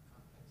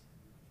complex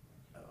and much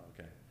more. Oh,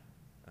 okay.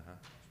 Uh-huh.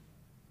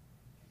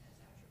 And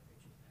has actual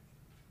pictures and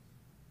actual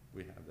pictures.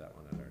 We have that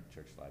one at our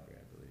church library,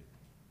 I believe.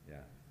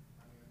 Yeah,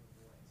 Our Miracle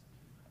Boy.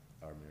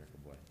 Our Miracle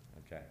Boy.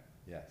 Okay,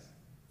 yes.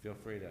 Feel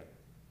free to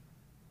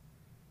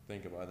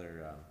think of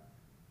other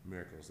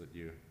miracles that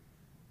you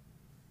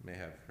may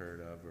have heard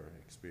of or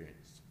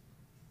experienced.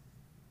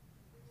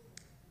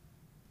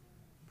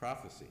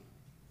 Prophecy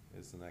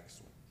is the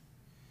next one.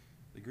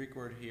 The Greek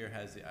word here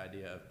has the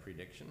idea of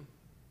prediction.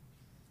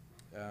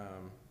 It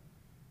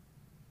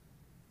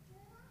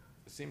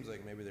seems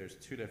like maybe there's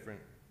two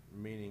different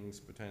meanings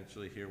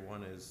potentially here.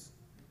 One is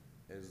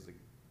the,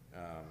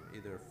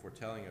 either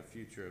foretelling of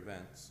future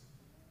events,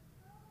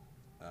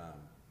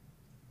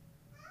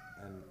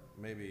 and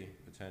maybe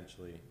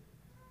potentially,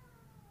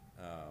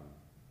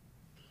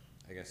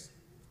 I guess,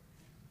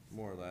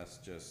 more or less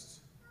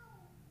just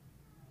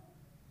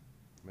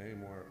maybe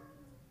more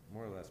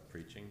or less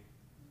preaching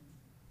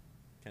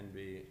can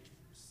be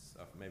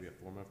maybe a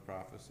form of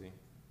prophecy.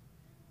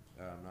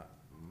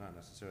 Not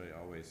necessarily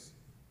always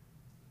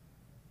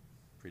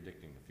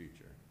predicting the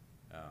future.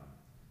 At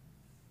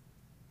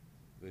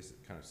least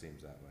it kind of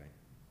seems that way.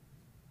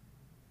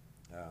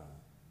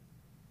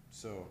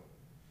 So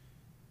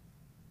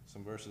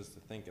some verses to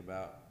think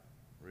about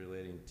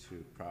relating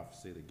to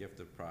prophecy, the gift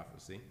of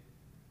prophecy.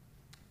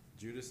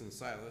 Judas and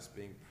Silas,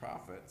 being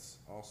prophets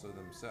also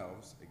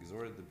themselves,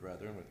 exhorted the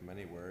brethren with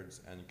many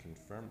words and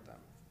confirmed them.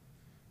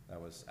 That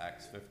was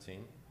Acts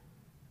 15.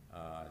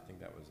 I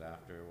think that was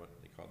after what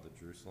they called the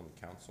Jerusalem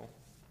Council.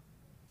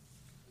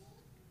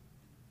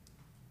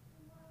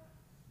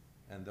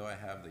 And though I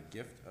have the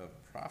gift of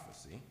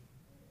prophecy,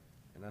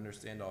 and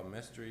understand all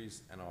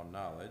mysteries and all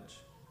knowledge,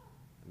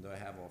 and though I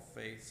have all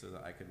faith so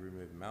that I could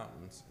remove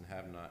mountains, and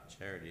have not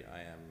charity,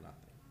 I am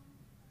nothing.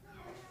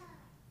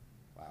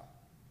 Wow.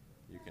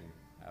 You can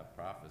have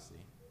prophecy,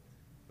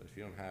 but if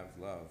you don't have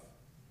love,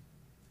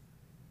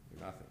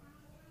 you're nothing.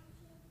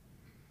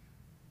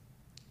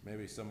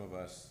 Maybe some of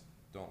us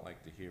don't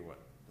like to hear what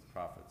the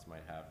prophets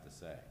might have to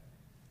say.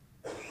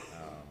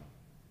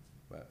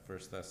 But 1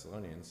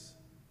 Thessalonians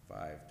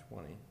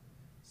 5:20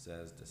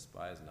 says,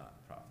 despise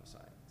not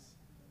prophesying.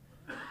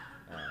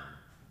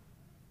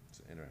 It's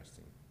an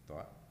interesting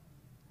thought.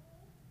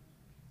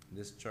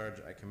 This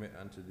charge I commit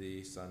unto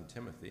thee, son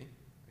Timothy,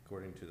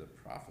 according to the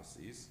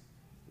prophecies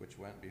which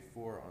went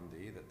before on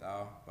thee, that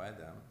thou by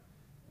them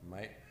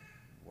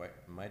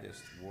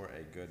mightest war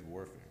a good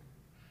warfare.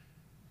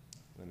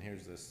 Then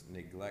here's this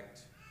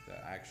neglect, the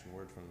action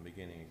word from the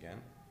beginning again.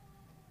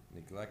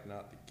 Neglect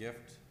not the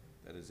gift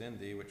that is in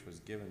thee, which was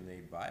given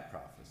thee by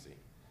prophecy.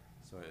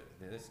 So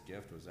this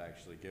gift was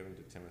actually given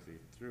to Timothy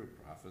through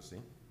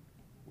prophecy,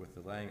 with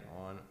the laying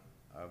on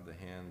of the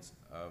hands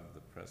of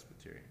the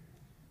presbytery.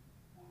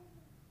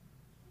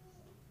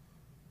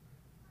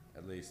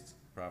 At least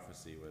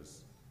prophecy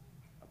was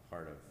a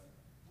part of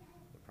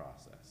the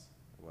process.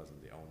 It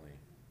wasn't the only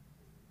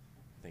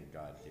thing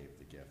God gave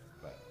the gift,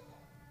 but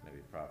maybe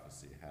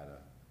prophecy had a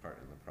part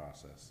in the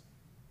process.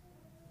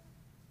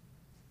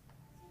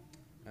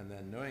 And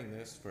then knowing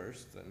this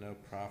first, that no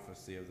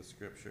prophecy of the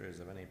scripture is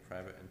of any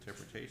private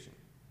interpretation.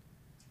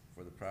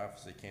 For the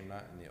prophecy came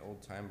not in the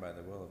old time by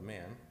the will of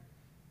man,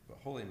 but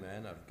holy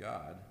men of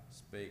God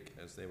spake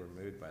as they were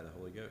moved by the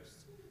Holy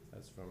Ghost.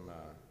 That's from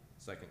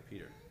 2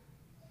 Peter.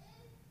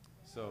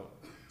 So,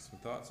 some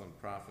thoughts on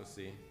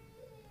prophecy.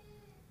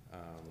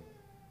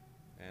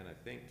 And I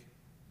think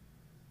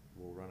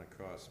we'll run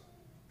across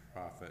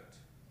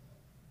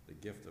the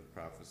gift of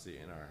prophecy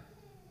in our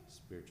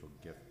spiritual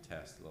gift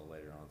test a little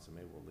later on, so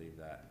maybe we'll leave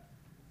that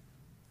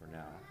for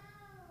now.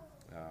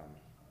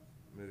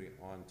 Moving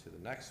on to the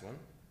next one,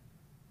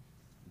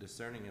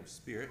 discerning of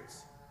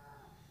spirits.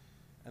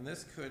 And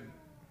this could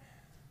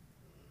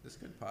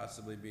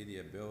possibly be the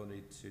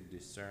ability to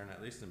discern, at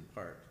least in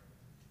part,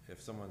 if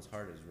someone's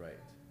heart is right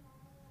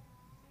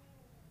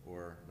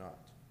or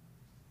not.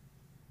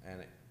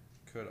 And it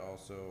could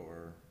also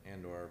or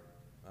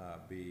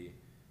be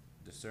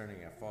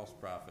discerning a false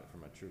prophet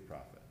from a true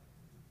prophet.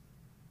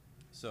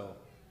 So,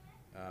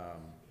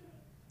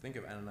 think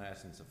of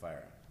Ananias and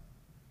Sapphira.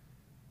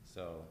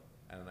 So,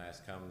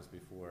 Ananias comes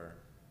before,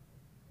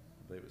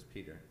 I believe it was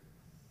Peter,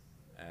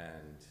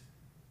 and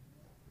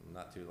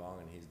not too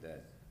long and he's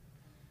dead.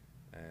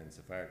 And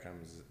Sapphira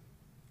comes,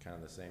 kind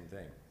of the same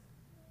thing.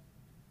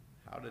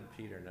 How did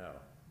Peter know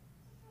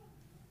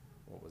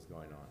what was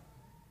going on?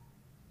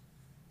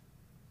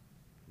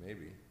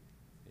 Maybe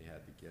he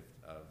had the gift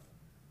of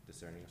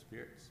discerning of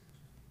spirits.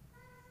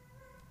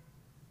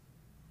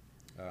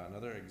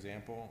 Another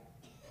example,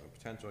 a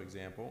potential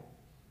example,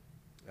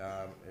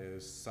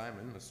 is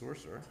Simon the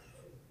sorcerer.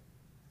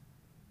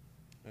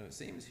 And it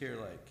seems here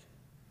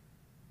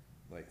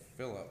like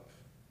Philip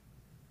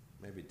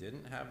maybe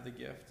didn't have the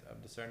gift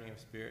of discerning of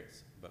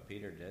spirits, but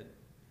Peter did.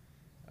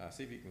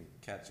 See if you can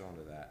catch on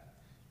to that.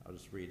 I'll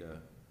just read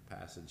a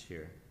passage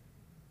here.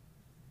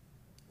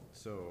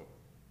 So,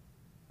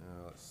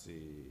 let's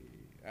see,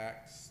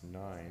 Acts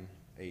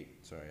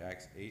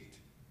 8,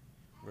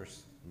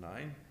 verse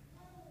 9.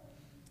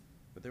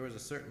 But there was a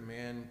certain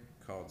man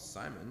called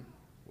Simon,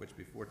 which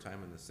before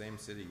time in the same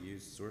city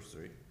used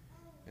sorcery,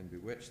 and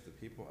bewitched the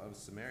people of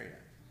Samaria,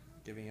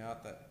 giving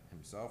out that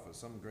himself was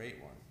some great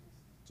one,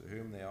 to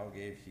whom they all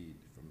gave heed,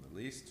 from the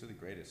least to the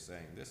greatest,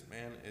 saying, This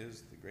man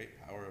is the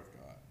great power of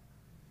God.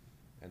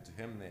 And to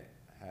him they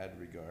had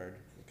regard,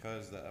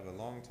 because that of a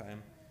long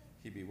time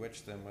he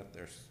bewitched them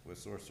with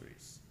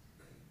sorceries.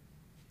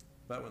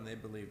 But when they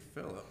believed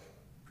Philip,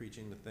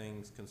 preaching the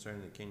things concerning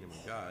the kingdom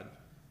of God,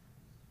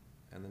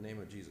 and the name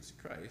of Jesus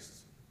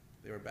Christ,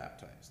 they were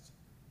baptized,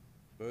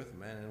 both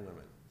men and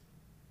women.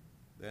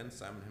 Then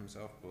Simon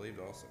himself believed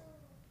also.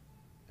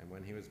 And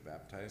when he was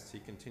baptized, he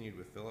continued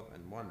with Philip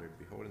and wondered,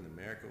 beholding the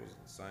miracles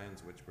and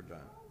signs which were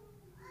done.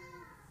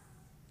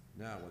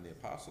 Now when the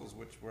apostles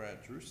which were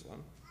at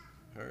Jerusalem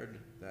heard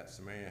that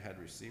Samaria had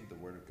received the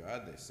word of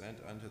God, they sent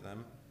unto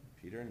them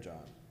Peter and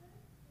John,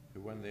 who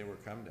when they were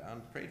come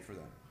down prayed for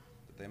them,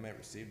 that they might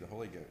receive the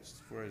Holy Ghost.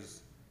 For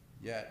as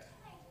yet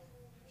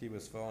he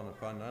was fallen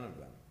upon none of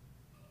them.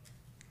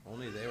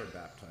 Only they were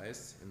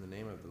baptized in the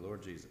name of the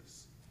Lord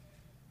Jesus.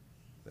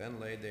 Then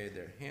laid they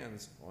their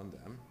hands on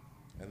them,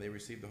 and they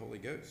received the Holy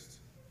Ghost.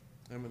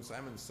 And when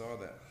Simon saw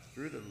that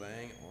through the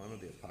laying on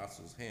of the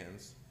apostles'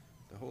 hands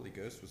the Holy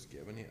Ghost was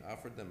given, he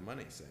offered them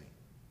money, saying,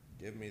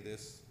 Give me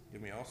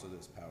also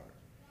this power,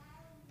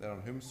 that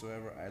on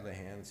whomsoever I lay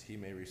hands he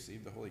may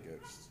receive the Holy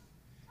Ghost.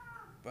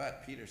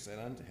 But Peter said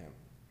unto him,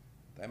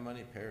 Thy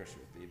money perish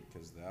with thee,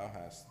 because thou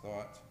hast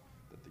thought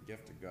that the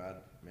gift of God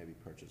may be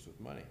purchased with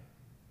money.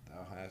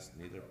 Thou hast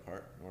neither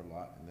part nor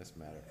lot in this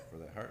matter, for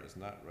thy heart is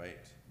not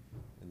right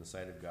in the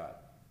sight of God.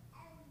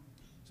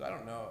 So I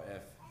don't know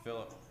if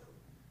Philip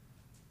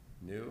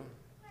knew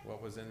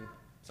what was in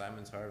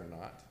Simon's heart or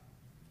not,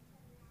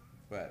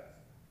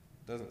 but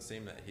it doesn't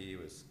seem that he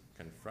was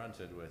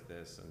confronted with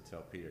this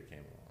until Peter came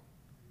along,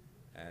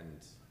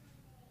 and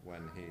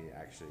when he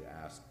actually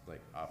asked,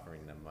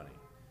 offering them money.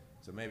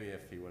 So maybe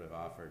if he would have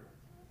offered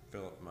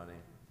Philip money,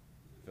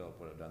 Philip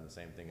would have done the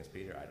same thing as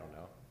Peter. I don't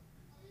know.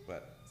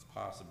 But it's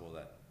possible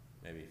that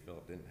maybe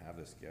Philip didn't have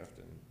this gift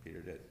and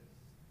Peter did.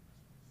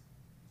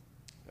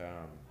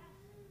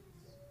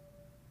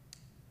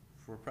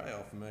 We're probably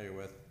all familiar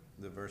with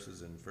the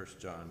verses in 1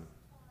 John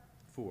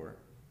 4,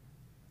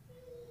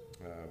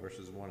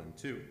 verses 1 and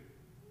 2.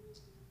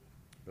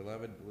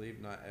 Beloved,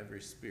 believe not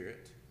every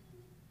spirit,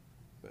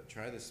 but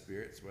try the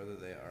spirits whether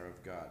they are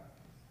of God,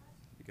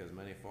 because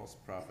many false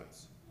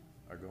prophets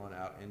are going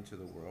out into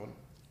the world.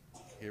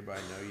 Hereby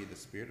know ye the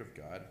Spirit of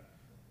God.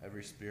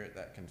 Every spirit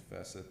that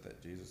confesseth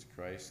that Jesus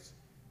Christ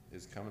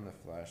is come in the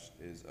flesh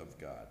is of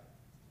God.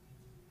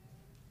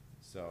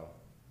 So,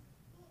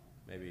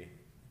 maybe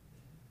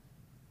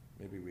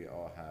we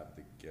all have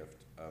the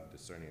gift of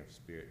discerning of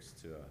spirits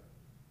to a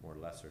more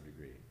lesser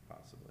degree,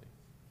 possibly,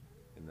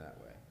 in that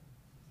way.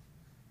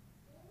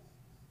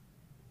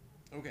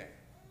 Okay.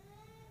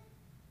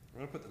 I'm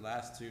going to put the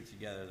last two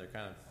together. They're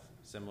kind of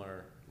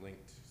similar,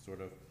 linked,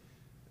 sort of.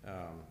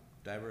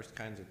 Diverse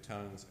kinds of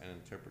tongues and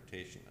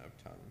interpretation of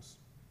tongues.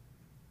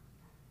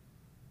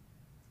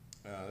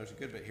 There's a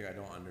good bit here I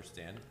don't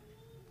understand.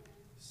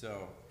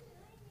 So,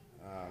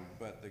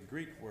 but the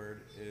Greek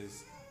word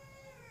is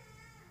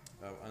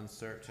of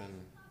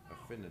uncertain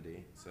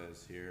affinity. It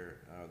says here,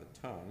 the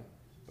tongue,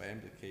 by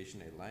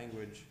implication, a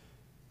language,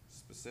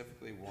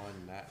 specifically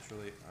one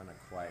naturally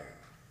unacquired.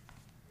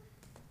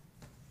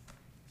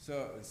 So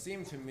it would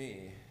seem to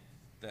me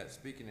that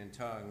speaking in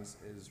tongues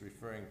is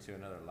referring to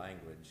another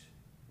language,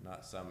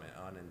 not some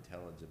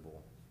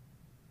unintelligible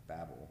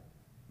babble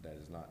that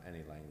is not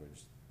any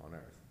language on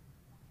earth.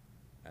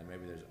 And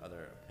maybe there's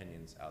other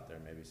opinions out there.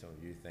 Maybe some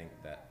of you think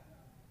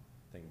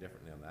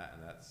differently on that,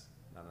 and that's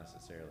not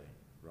necessarily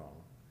wrong.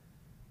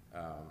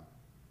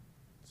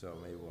 So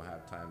maybe we'll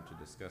have time to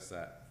discuss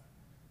that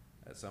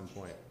at some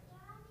point.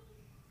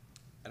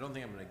 I don't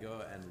think I'm going to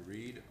go and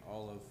read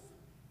all of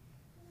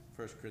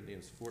 1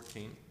 Corinthians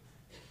 14,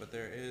 but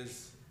there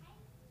is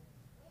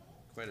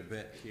quite a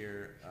bit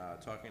here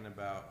talking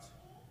about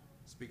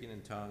speaking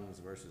in tongues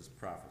versus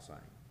prophesying,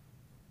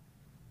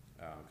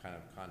 kind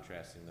of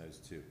contrasting those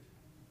two.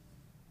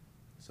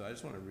 So I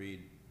just want to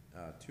read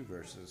two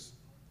verses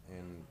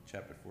in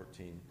chapter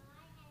 14.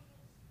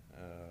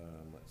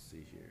 Let's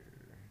see here.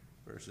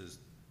 Verses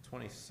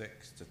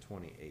 26 to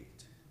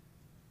 28.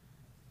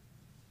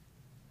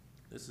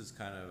 This is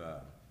kind of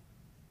a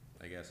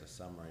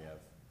summary of,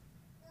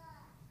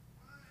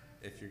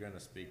 if you're going to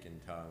speak in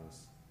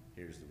tongues,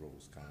 here's the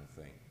rules kind of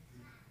thing.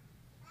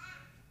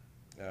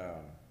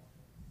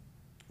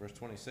 Verse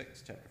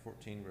 26, chapter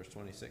 14, verse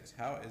 26.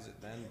 How is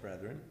it then,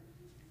 brethren,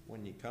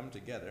 when ye come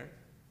together,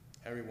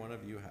 every one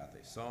of you hath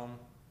a psalm,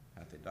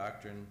 hath a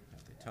doctrine,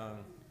 hath a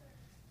tongue,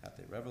 hath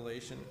a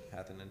revelation,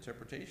 hath an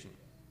interpretation?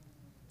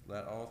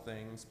 Let all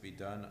things be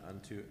done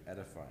unto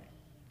edifying.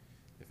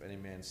 If any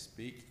man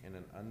speak in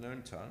an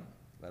unknown tongue,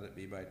 let it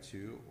be by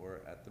two,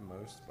 or at the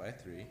most by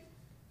three,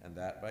 and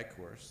that by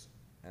course,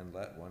 and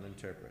let one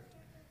interpret.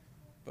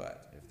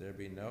 But if there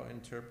be no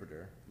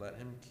interpreter, let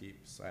him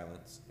keep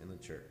silence in the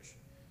church,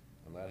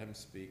 and let him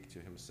speak to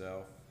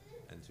himself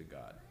and to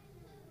God.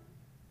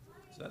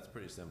 So that's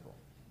pretty simple,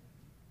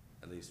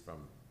 at least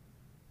from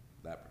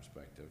that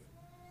perspective.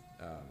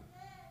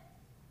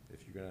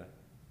 If you're going to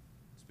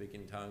speak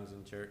in tongues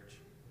in church,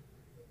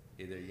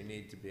 either you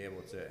need to be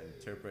able to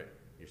interpret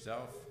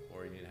yourself,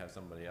 or you need to have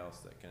somebody else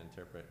that can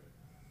interpret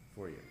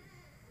for you.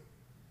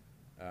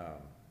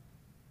 Now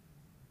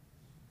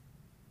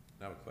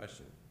a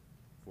question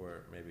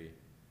for maybe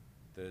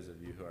those of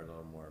you who are a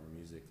little more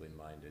musically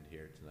minded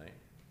here tonight.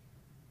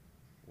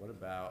 What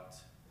about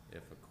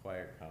if a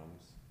choir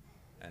comes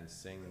and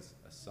sings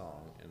a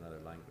song in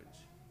another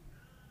language?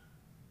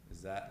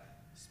 Is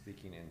that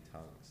speaking in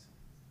tongues?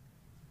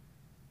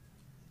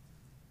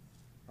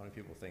 How many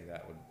people think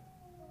that would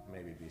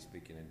maybe be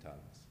speaking in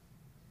tongues?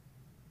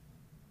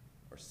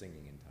 Or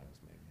singing in tongues,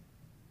 maybe.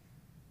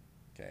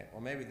 Okay,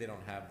 well maybe they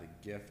don't have the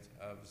gift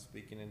of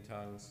speaking in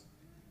tongues,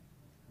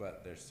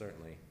 but they're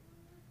certainly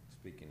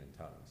speaking in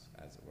tongues,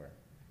 as it were.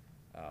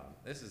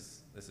 This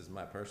is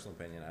my personal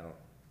opinion.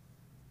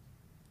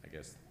 I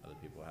guess other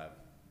people have,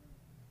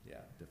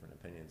 different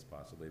opinions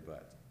possibly,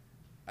 but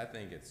I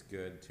think it's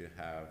good to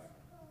have,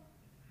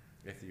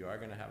 if you are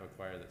going to have a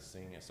choir that's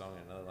singing a song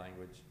in another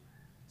language,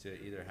 to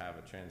either have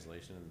a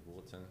translation in the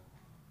bulletin,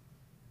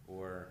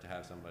 or to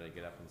have somebody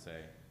get up and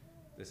say,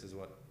 this is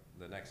what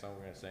the next song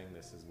we're going to sing,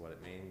 this is what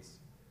it means.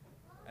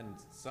 And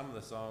some of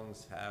the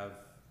songs have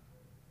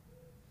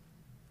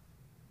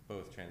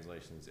both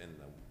translations in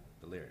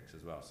the lyrics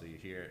as well. So you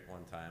hear it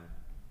one time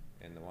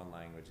in the one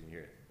language, and you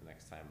hear it the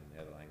next time in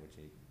the other language,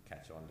 and you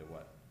catch on to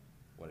what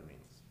it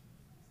means.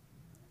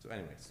 So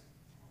anyways,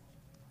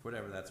 for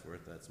whatever that's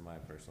worth, that's my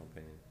personal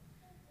opinion.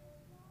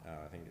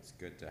 I think it's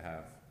good to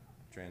have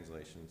a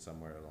translation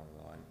somewhere along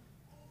the line.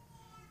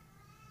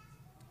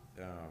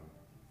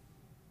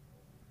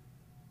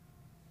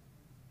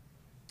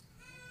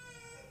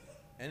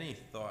 Any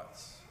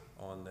thoughts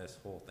on this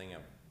whole thing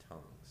of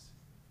tongues?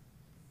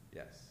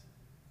 Yes.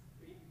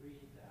 Read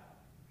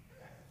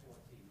chapter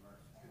 14,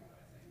 verse 2,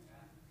 I think.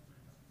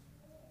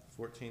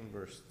 14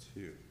 verse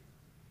 2.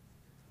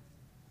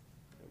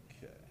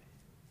 Okay.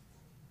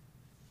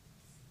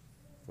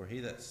 For he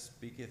that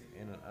speaketh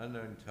in an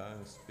unknown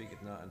tongue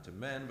speaketh not unto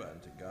men, but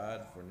unto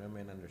God, for no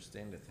man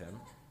understandeth him.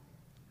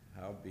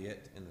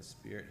 Howbeit in the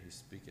Spirit he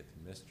speaketh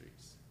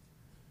mysteries.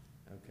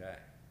 Okay.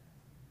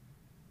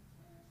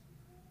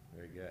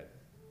 Very good.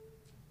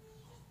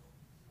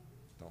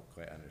 don't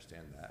quite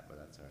understand that, but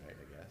that's all right,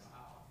 I guess. Well,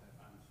 how often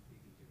if I'm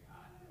speaking to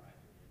God, do I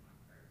do it in my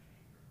prayer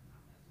chamber,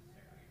 not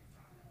necessarily in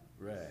front of him?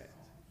 Right,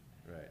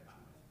 So, right. if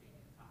I'm gonna speak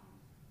in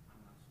tongues,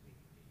 I'm not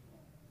speaking to you.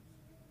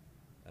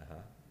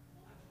 Uh-huh.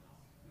 I don't know.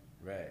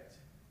 Right.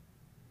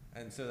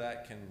 And so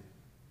that can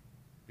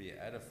be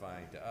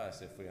edifying to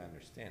us if we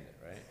understand it,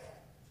 right?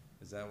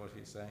 Is that what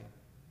he's saying?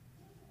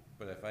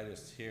 But if I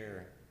just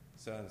hear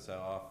so-and-so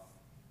off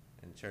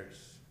in church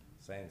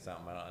saying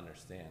something I don't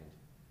understand,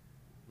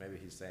 maybe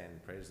he's saying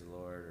praise the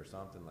Lord or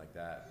something like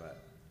that, but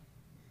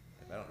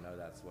if I don't know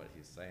that's what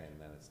he's saying,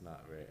 then it's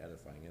not very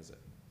edifying, is it?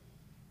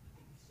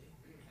 I think you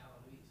say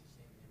hallelujah is the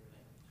same in every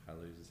language.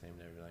 Hallelujah's the same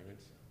in every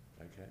language?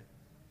 Okay.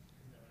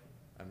 Isn't that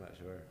right? I'm not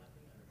sure. I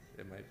think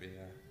I It might be,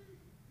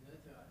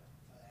 Another thought,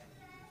 I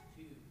think verse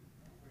 2,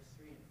 verse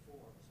 3 and 4,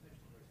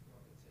 especially verse 4,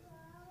 it says,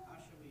 how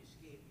shall we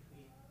escape if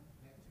we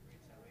neglect the great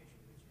salvation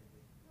which in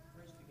the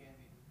first began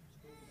to be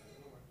spoken by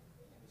the Lord,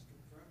 and was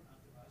confirmed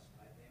unto us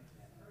by them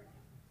that heard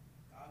him?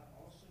 God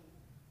also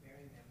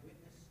bearing them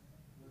witness,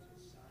 was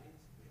with signs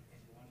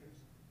and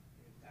wonders,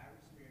 and with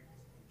divers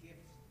miracles and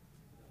gifts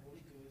of the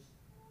Holy Ghost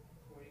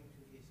according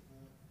to his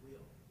own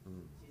will.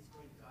 Mm. See, it's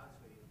according to God's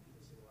will.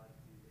 People say, well, I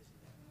can do this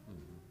and that.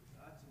 Mm-hmm.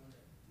 God's the one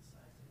that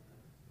decides to do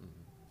it.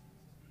 Mm-hmm.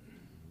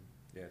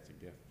 Mm-hmm. Yeah, it's a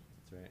gift.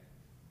 That's right.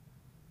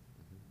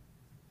 Mm-hmm.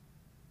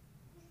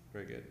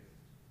 Very good.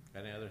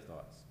 Any other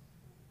thoughts?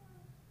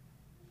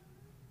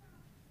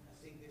 I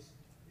think this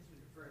was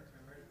referring to,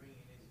 remember,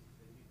 bringing in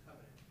the new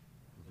covenant.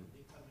 The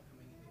new covenant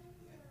coming in,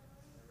 that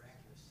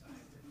miraculous sign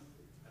that I don't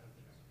think I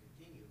can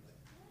continue, but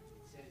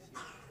it says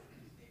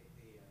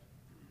here,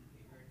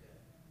 they heard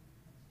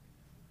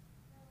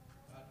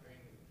God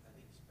bearing, I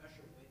think,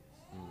 special witness.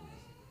 Mm.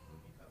 As the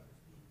new covenant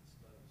is being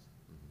disclosed.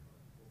 Mhm.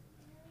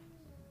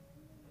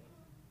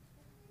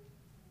 Okay.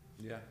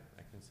 Yeah,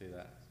 I can see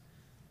that.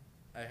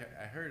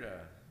 I heard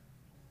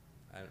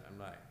I'm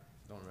not,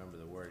 don't remember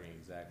the wording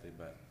exactly,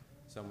 but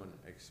someone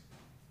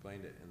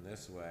explained it in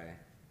this way,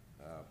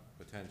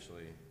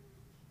 potentially,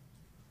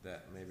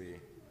 that maybe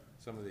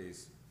some of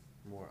these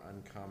more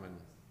uncommon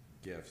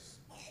gifts,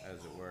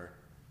 as it were,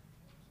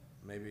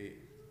 maybe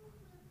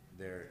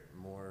they're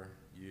more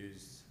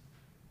used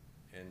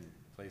in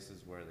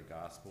places where the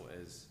gospel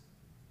is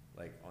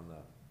like on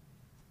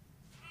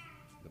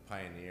the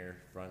pioneer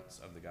fronts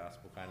of the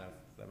gospel, kind of,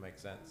 if that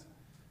makes sense.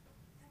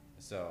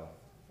 So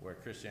where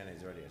Christianity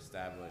is already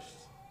established,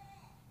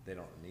 they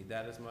don't need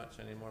that as much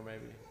anymore,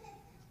 maybe.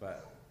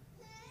 But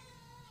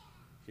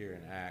here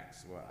in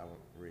Acts, well, I won't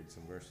read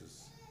some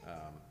verses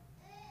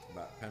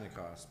about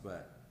Pentecost,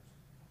 but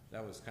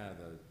that was kind of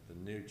the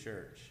new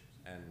church,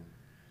 and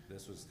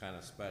this was kind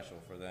of special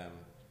for them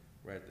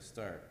right at the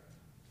start.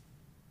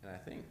 And I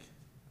think,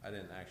 I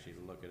didn't actually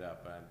look it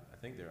up, but I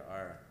think there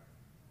are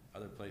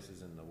other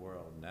places in the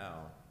world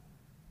now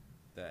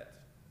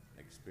that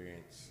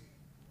experience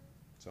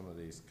some of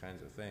these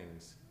kinds of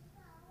things,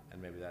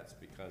 and maybe that's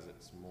because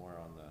it's more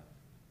on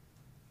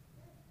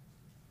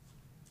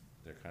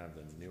they're kind of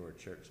the newer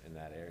church in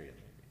that area,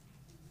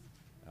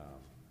 maybe.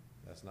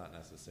 That's not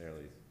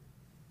necessarily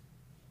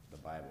the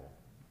Bible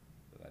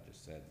that I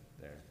just said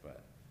there,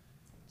 but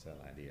it's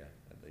an idea,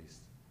 at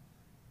least.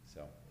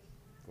 So,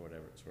 for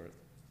whatever it's worth.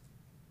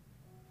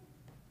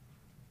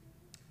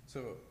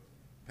 So,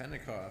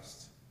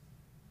 Pentecost,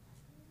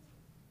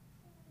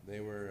 they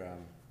were,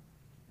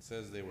 it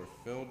says they were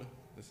filled,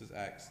 this is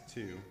Acts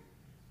 2,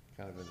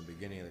 kind of in the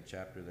beginning of the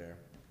chapter there.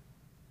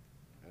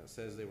 And it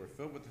says they were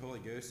filled with the Holy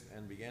Ghost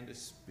and began to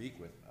speak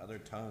with other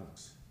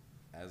tongues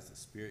as the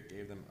Spirit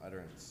gave them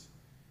utterance.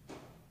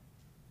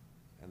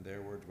 And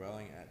there were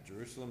dwelling at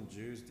Jerusalem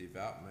Jews,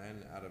 devout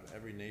men out of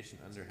every nation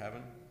under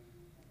heaven.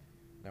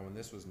 Now when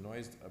this was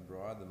noised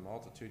abroad, the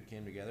multitude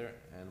came together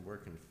and were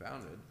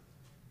confounded,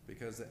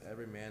 because that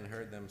every man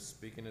heard them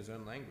speak in his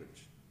own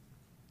language.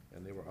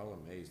 And they were all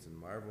amazed and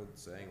marveled,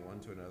 saying one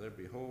to another,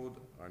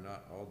 Behold, are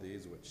not all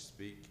these which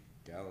speak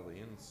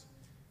Galileans?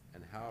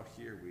 And how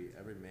hear we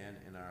every man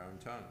in our own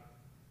tongue,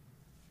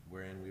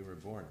 wherein we were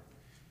born?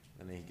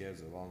 And he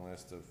gives a long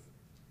list of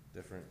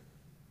different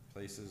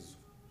places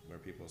where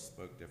people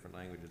spoke different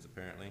languages,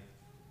 apparently.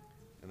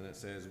 And then it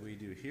says, we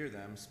do hear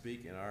them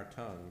speak in our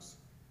tongues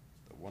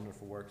the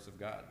wonderful works of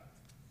God.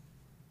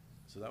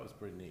 So that was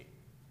pretty neat.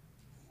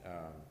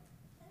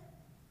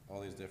 All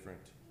these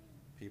different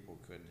people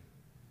could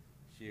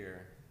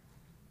hear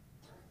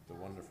the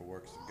wonderful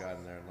works of God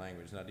in their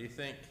language. Now, do you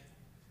think,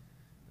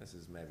 this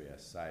is maybe a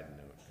side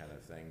note kind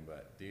of thing,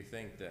 but do you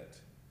think that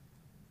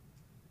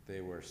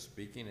they were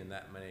speaking in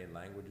that many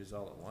languages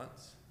all at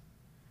once?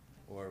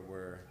 Or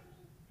were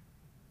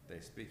they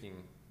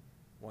speaking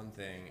one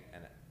thing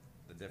and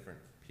the different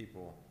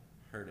people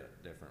heard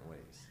it different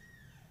ways?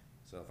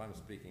 So if I'm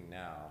speaking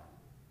now,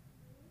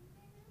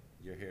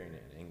 you're hearing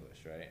it in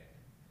English, right?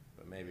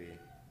 But maybe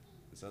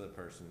this other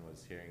person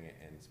was hearing it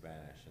in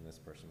Spanish, and this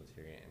person was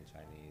hearing it in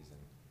Chinese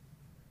and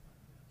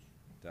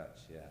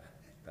Dutch, yeah,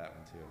 that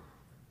one too.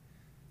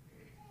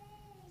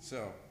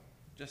 So,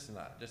 just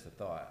a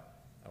thought.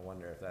 I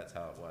wonder if that's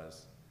how it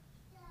was,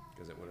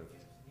 because it would have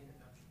Yes, the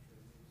introduction to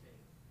a new thing.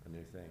 a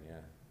new thing,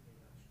 yeah, pretty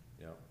much.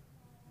 yep.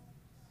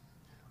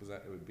 Because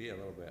it would be a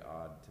little bit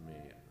odd to me,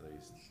 at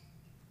least,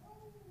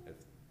 if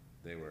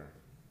they were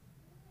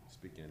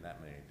speaking in that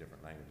many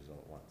different languages all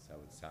at once. That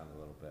would sound a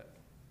little bit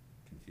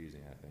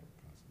confusing, I think,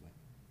 possibly.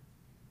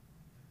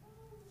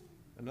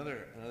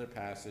 Another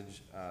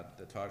passage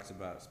that talks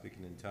about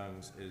speaking in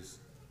tongues is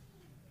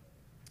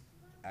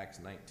Acts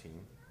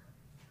 19.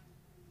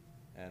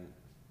 And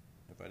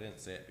if I didn't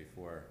say it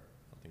before, I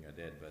don't think I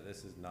did, but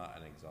this is not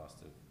an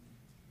exhaustive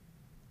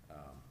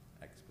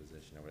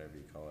exposition or whatever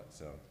you call it.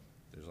 So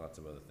there's lots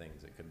of other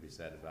things that could be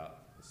said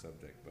about the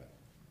subject, but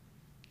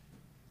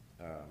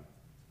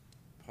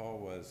Paul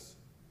was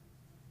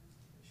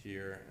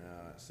here.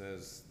 It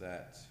says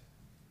that,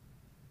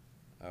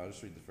 I'll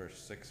just read the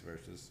first 6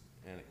 verses.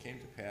 And it came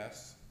to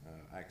pass,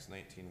 Acts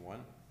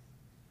 19:1,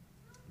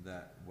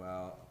 that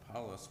while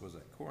Apollos was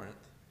at Corinth,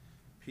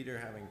 Peter,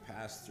 having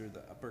passed through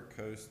the upper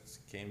coasts,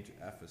 came to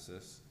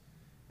Ephesus,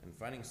 and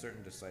finding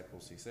certain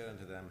disciples, he said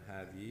unto them,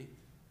 Have ye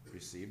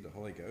received the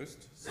Holy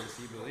Ghost, since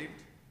ye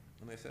believed?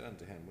 And they said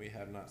unto him, We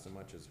have not so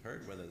much as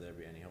heard whether there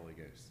be any Holy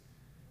Ghost.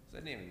 So they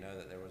didn't even know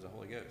that there was a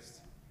Holy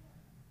Ghost.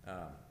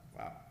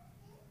 Wow.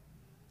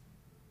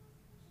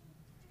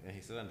 And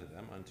he said unto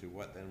them, Unto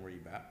what then were ye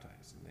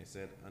baptized? And they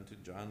said, Unto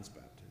John's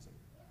baptism.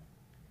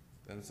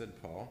 Then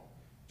said Paul,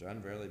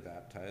 John verily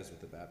baptized with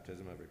the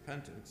baptism of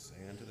repentance,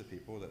 saying unto the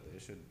people that they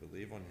should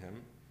believe on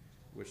him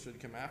which should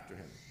come after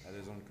him, that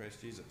is, on Christ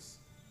Jesus.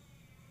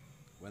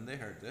 When they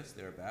heard this,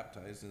 they were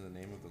baptized in the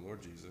name of the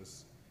Lord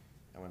Jesus.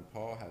 And when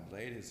Paul had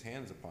laid his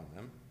hands upon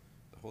them,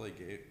 the Holy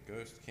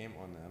Ghost came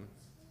on them,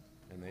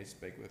 and they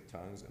spake with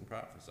tongues and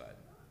prophesied.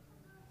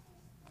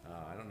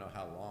 I don't know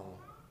how long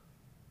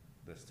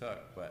this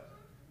took, but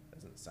it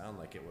doesn't sound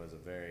like it was a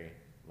very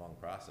long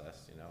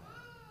process, you know.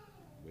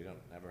 We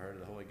never heard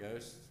of the Holy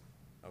Ghost.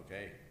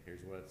 Okay,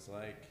 here's what it's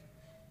like.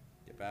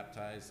 Get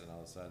baptized, and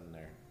all of a sudden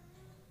they're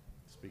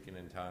speaking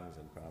in tongues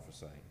and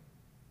prophesying.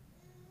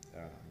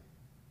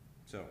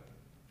 So,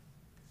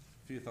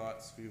 a few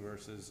thoughts, a few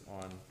verses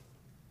on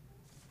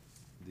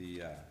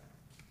the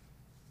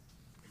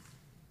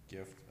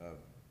gift of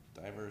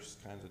diverse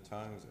kinds of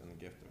tongues and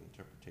the gift of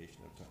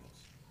interpretation of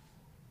tongues.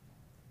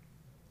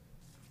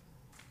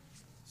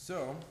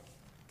 So,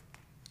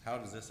 how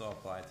does this all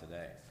apply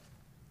today?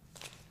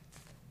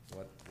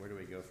 Where do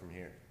we go from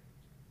here?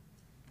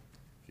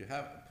 If you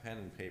have a pen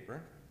and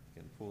paper,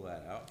 you can pull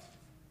that out,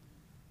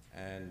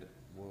 and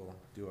we'll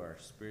do our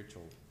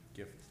spiritual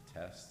gift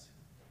test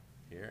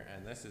here.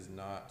 And this is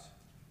not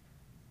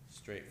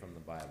straight from the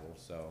Bible,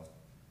 so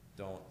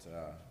don't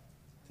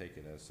take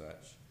it as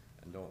such,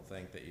 and don't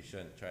think that you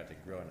shouldn't try to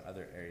grow in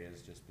other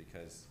areas just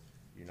because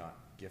you're not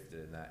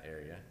gifted in that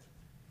area.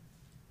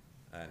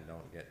 And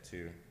don't get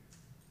too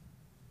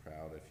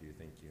proud if you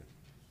think you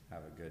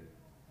have a good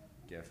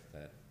gift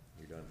that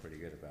you're doing pretty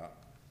good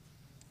about.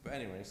 But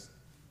anyways,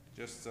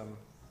 just some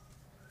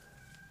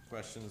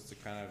questions to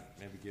kind of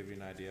maybe give you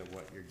an idea of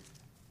what your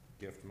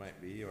gift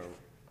might be, or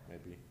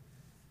maybe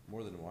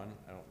more than one.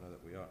 I don't know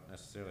that we ought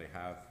necessarily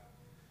have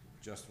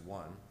just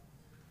one.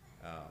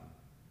 I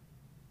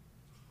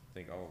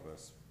think all of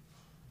us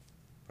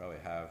probably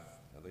have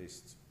at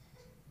least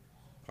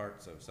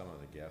parts of some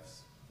of the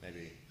gifts.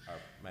 Maybe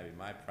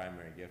my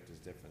primary gift is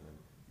different than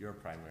your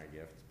primary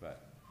gift,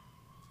 but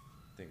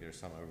I think there's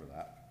some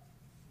overlap.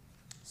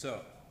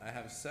 So I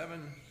have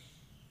 7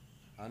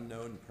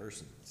 unknown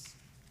persons.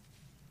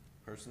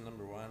 Person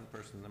number 1,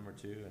 person number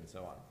 2, and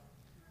so on.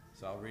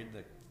 So I'll read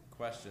the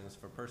questions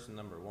for person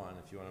number 1,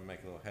 if you want to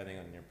make a little heading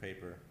on your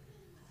paper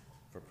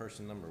for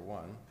person number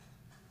 1.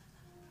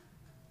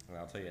 And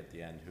I'll tell you at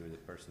the end who the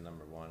person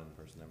number 1 and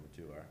person number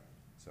 2 are,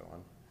 so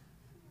on.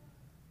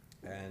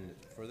 And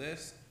for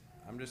this,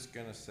 I'm just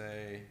going to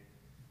say,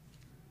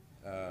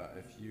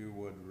 if you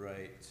would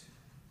write,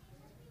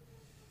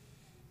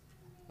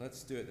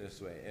 let's do it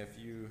this way. If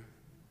you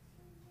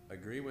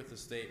agree with the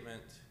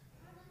statement,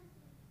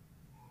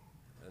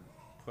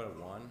 put a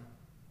 1.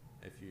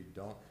 If you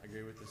don't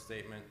agree with the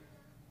statement,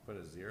 put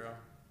a 0.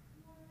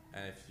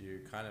 And if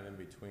you're kind of in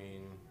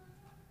between,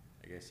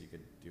 I guess you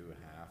could do a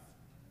half,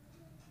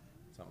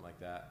 something like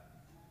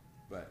that.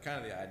 But kind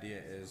of the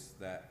idea is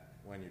that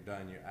when you're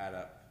done, you add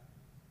up,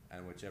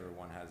 and whichever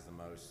one has the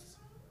most,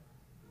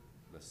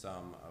 the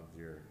sum of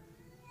your,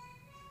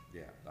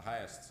 the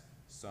highest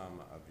sum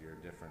of your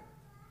different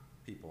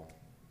people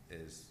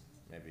is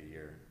maybe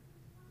your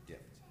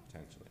gift,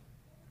 potentially.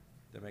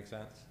 That make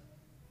sense?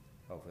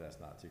 Hopefully that's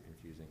not too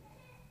confusing.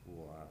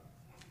 We'll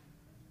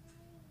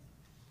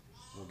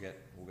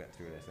get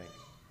through it, I think.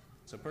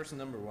 So person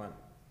number 1,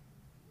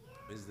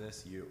 is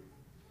this you?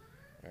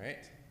 All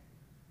right?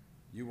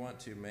 You want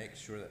to make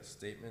sure that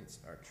statements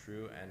are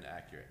true and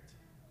accurate.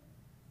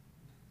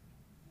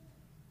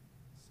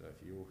 So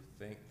if you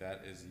think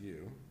that is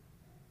you,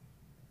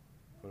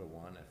 put a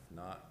 1. If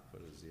not,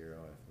 put a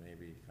 0. If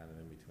maybe kind of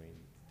in between,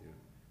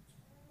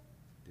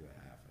 do a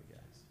half, I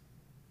guess.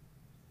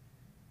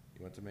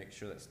 You want to make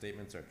sure that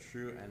statements are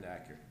true and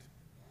accurate.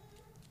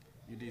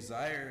 You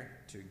desire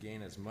to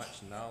gain as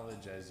much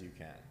knowledge as you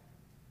can.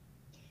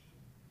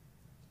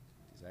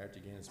 Desire to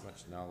gain as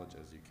much knowledge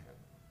as you can.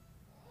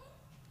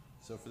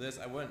 So for this,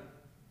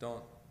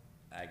 don't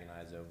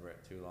agonize over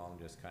it too long,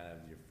 just kind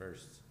of your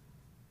first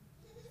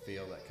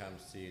feel that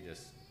comes to you,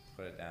 just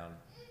put it down.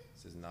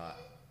 This is not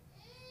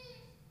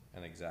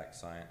an exact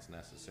science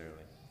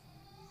necessarily.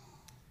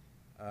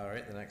 All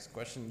right, the next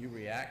question. You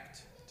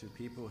react to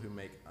people who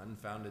make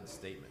unfounded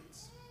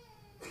statements.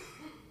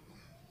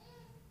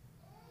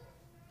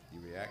 You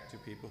react to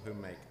people who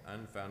make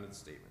unfounded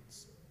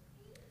statements.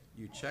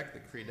 You check the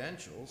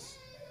credentials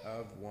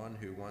of one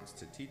who wants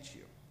to teach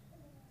you.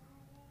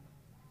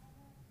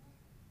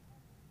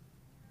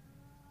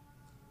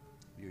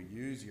 You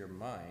use your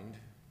mind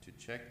to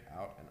check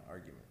out an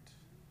argument.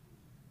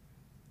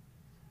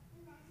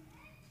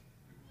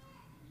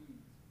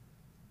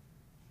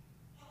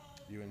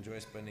 You enjoy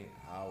spending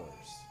hours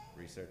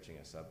researching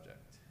a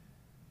subject.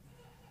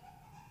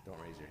 Don't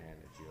raise your hand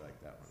if you like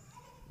that one.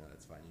 No,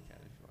 that's fine, you can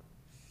if you want.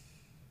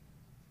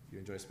 You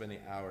enjoy spending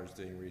hours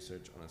doing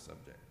research on a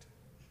subject.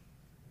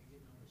 Are you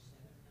number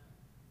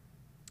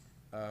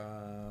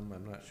 7 now?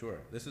 I'm not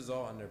sure. This is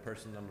all under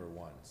person number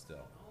 1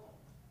 still. Oh,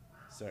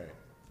 Sorry,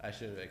 I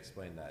should have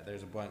explained that.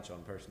 There's a bunch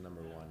on person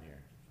number 1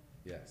 here.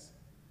 Yes.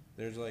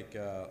 There's like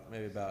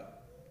maybe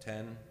about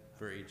 10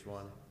 for each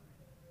one.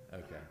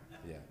 Okay,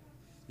 yeah.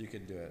 You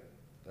could do it.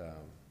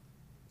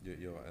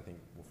 I think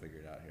we'll figure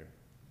it out here.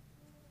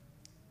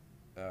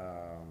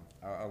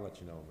 I'll let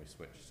you know when we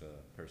switch to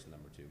person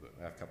number 2, but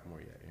I have a couple more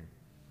yet here.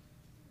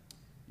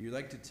 You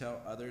like to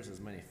tell others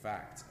as many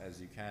facts as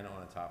you can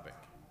on a topic.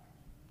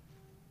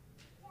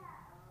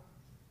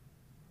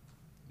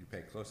 You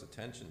pay close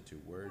attention to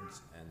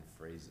words and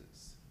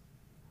phrases.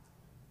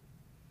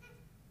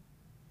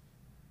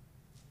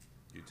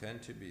 You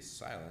tend to be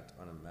silent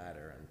on a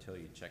matter until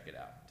you check it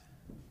out.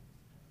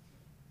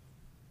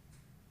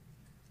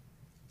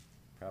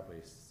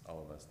 Probably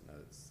all of us know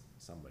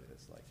somebody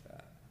that's like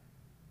that.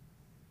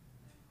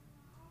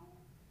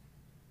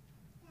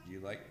 You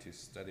like to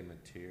study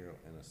material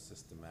in a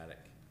systematic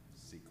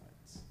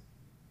sequence.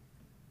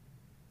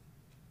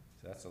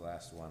 So that's the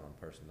last one on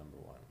person number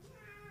 1.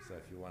 So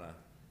if you want to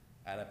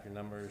add up your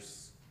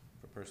numbers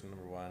for person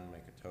number 1,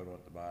 make a total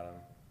at the bottom.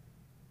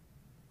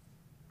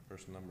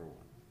 Person number 1.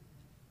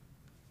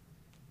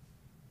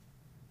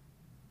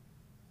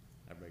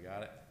 Everybody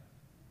got it?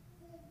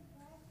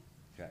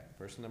 Okay,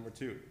 person number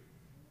 2.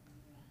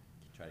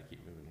 Try to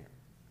keep moving here.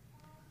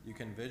 You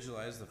can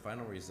visualize the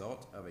final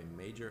result of a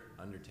major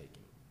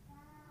undertaking.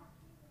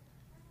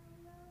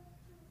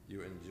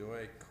 You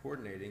enjoy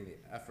coordinating the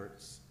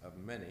efforts of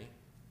many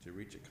to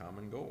reach a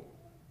common goal.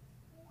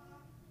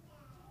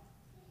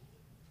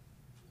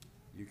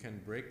 You can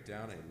break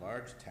down a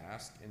large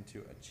task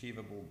into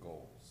achievable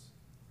goals.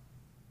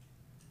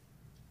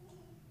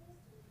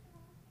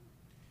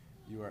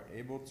 You are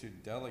able to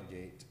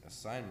delegate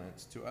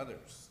assignments to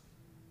others.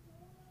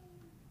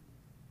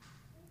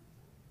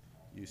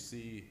 You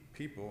see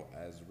people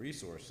as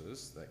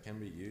resources that can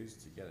be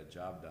used to get a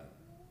job done.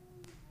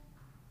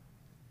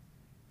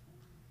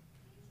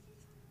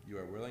 You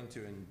are willing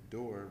to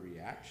endure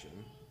reaction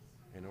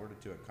in order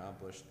to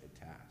accomplish a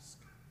task.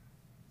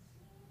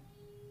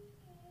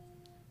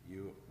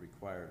 You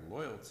require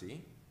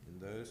loyalty in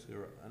those who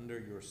are under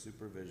your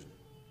supervision.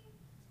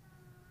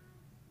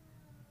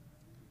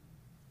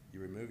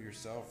 You remove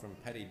yourself from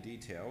petty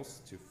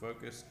details to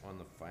focus on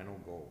the final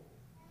goal.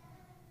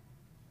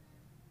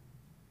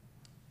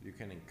 You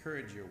can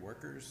encourage your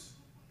workers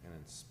and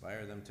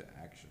inspire them to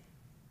action.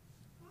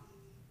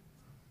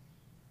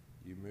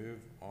 You move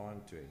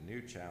on to a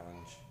new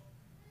challenge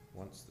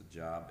once the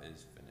job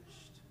is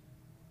finished.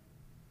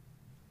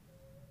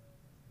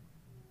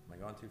 Am I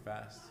going too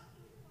fast?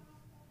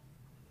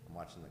 I'm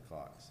watching the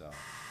clock, so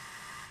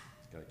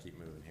just gotta keep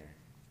moving here.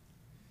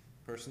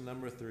 Person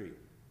number 3.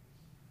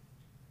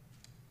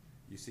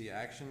 You see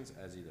actions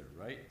as either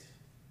right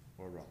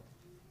or wrong.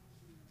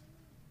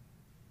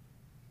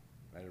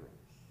 Right or wrong.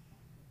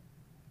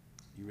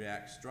 You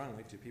react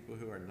strongly to people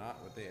who are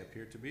not what they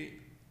appear to be.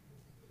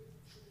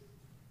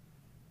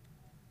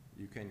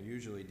 You can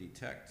usually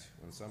detect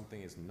when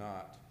something is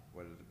not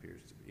what it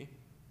appears to be.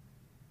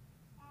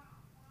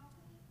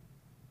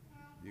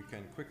 You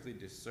can quickly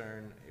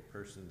discern a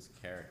person's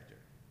character,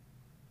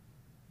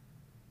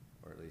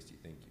 or at least you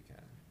think you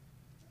can.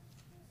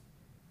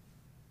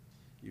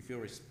 You feel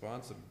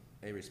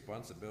a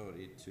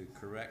responsibility to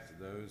correct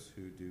those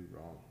who do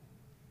wrong.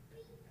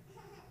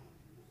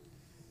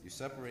 You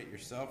separate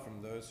yourself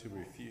from those who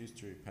refuse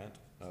to repent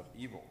of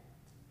evil.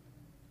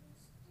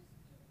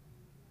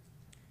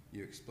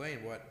 You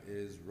explain what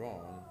is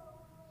wrong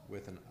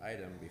with an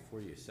item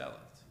before you sell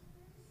it.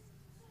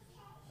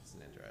 That's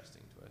an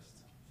interesting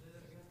twist.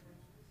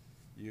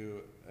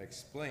 You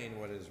explain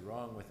what is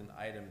wrong with an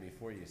item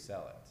before you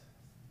sell it.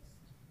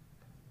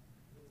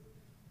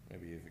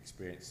 Maybe you've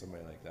experienced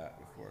somebody like that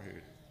before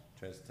who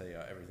tries to tell you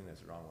everything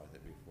that's wrong with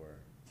it before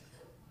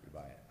you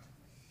buy it.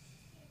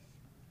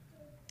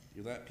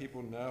 You let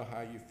people know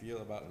how you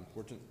feel about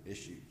important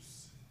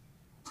issues.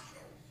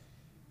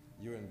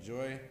 You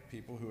enjoy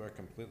people who are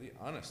completely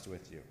honest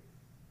with you.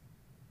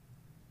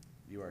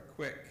 You are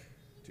quick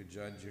to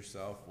judge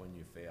yourself when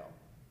you fail.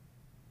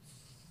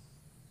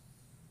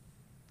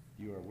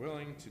 You are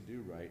willing to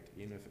do right,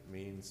 even if it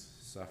means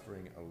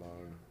suffering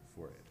alone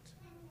for it.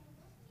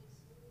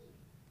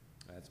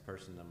 That's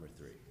person number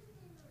 3.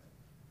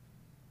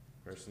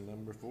 Person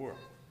number 4.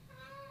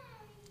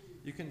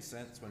 You can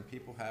sense when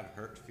people have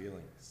hurt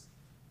feelings.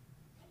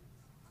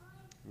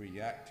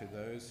 React to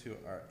those who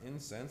are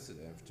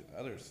insensitive to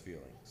others'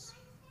 feelings.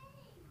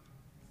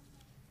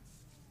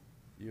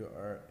 You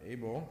are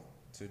able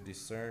to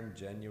discern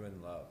genuine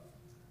love.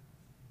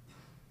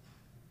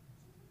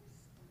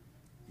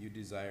 You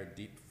desire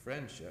deep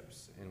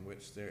friendships in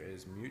which there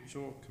is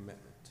mutual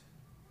commitment.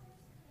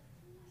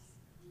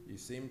 You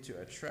seem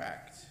to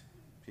attract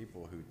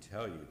people who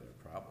tell you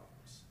their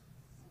problems.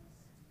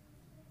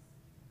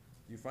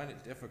 You find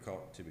it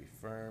difficult to be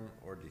firm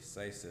or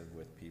decisive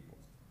with people.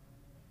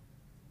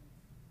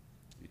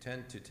 You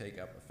tend to take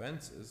up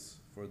offenses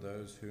for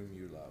those whom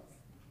you love.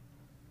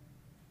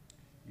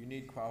 You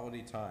need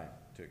quality time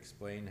to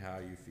explain how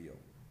you feel.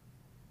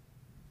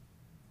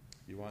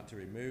 You want to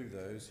remove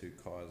those who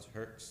cause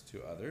hurts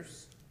to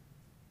others.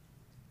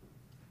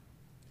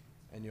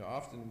 And you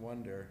often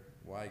wonder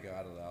why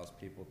God allows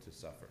people to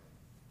suffer.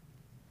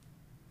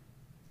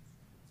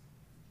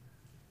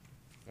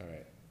 All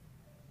right.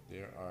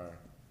 There are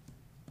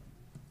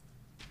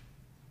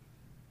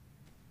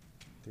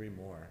 3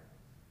 more.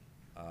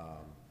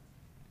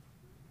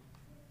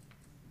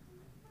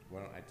 Why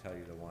don't I tell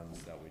you the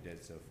ones that we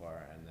did so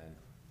far, and then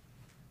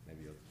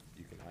maybe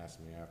you can ask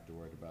me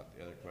afterward about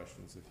the other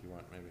questions if you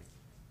want, maybe.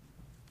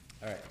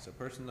 All right, so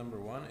person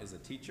number 1 is a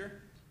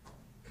teacher.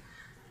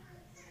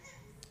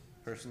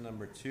 Person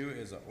number 2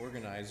 is an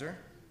organizer.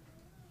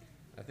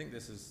 I think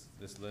this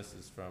list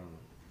is from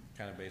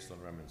kind of based on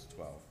Romans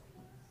 12.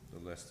 The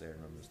list there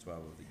in Romans 12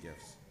 of the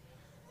gifts.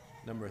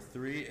 Number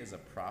 3 is a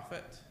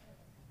prophet.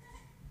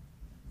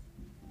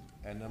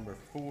 And number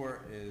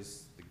 4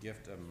 is the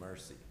gift of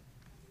mercy.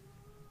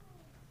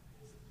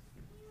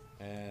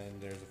 And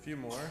there's a few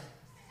more.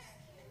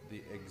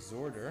 The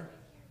exhorter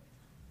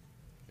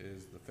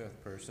is the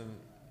 5th person,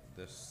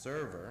 the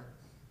server,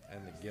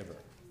 and the giver.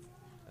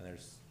 And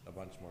there's a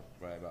bunch more,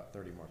 probably about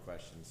 30 more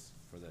questions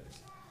for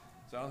those.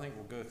 So I don't think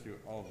we'll go through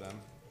all of them,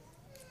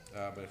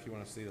 but if you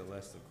want to see the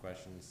list of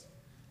questions,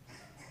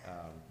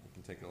 you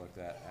can take a look at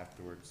that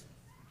afterwards.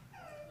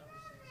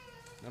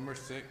 Number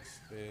 6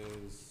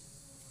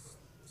 is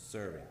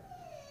serving.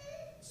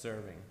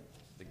 Serving,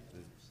 the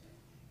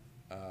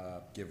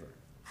giver.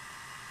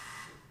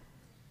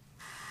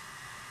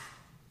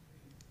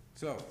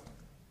 So,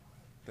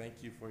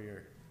 thank you for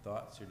your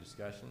thoughts, your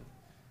discussion.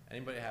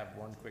 Anybody have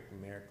one quick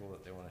miracle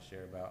that they want to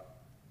share about?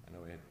 I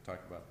know we had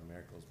talked about the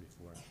miracles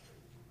before.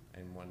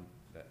 Anyone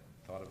that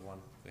thought of one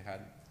they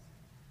had?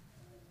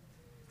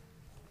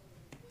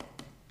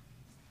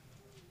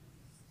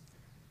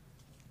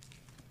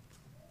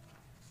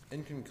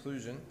 In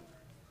conclusion,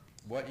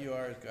 what you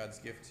are is God's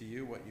gift to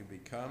you. What you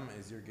become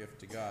is your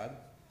gift to God.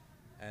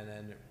 And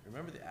then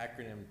remember the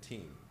acronym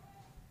TEAM.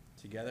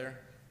 Together,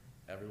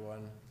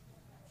 everyone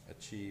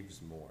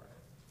achieves more.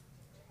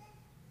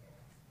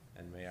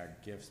 And may our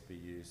gifts be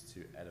used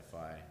to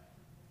edify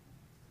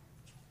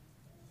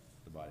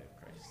the body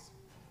of Christ.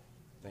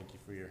 Thank you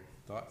for your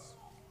thoughts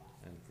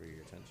and for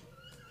your attention.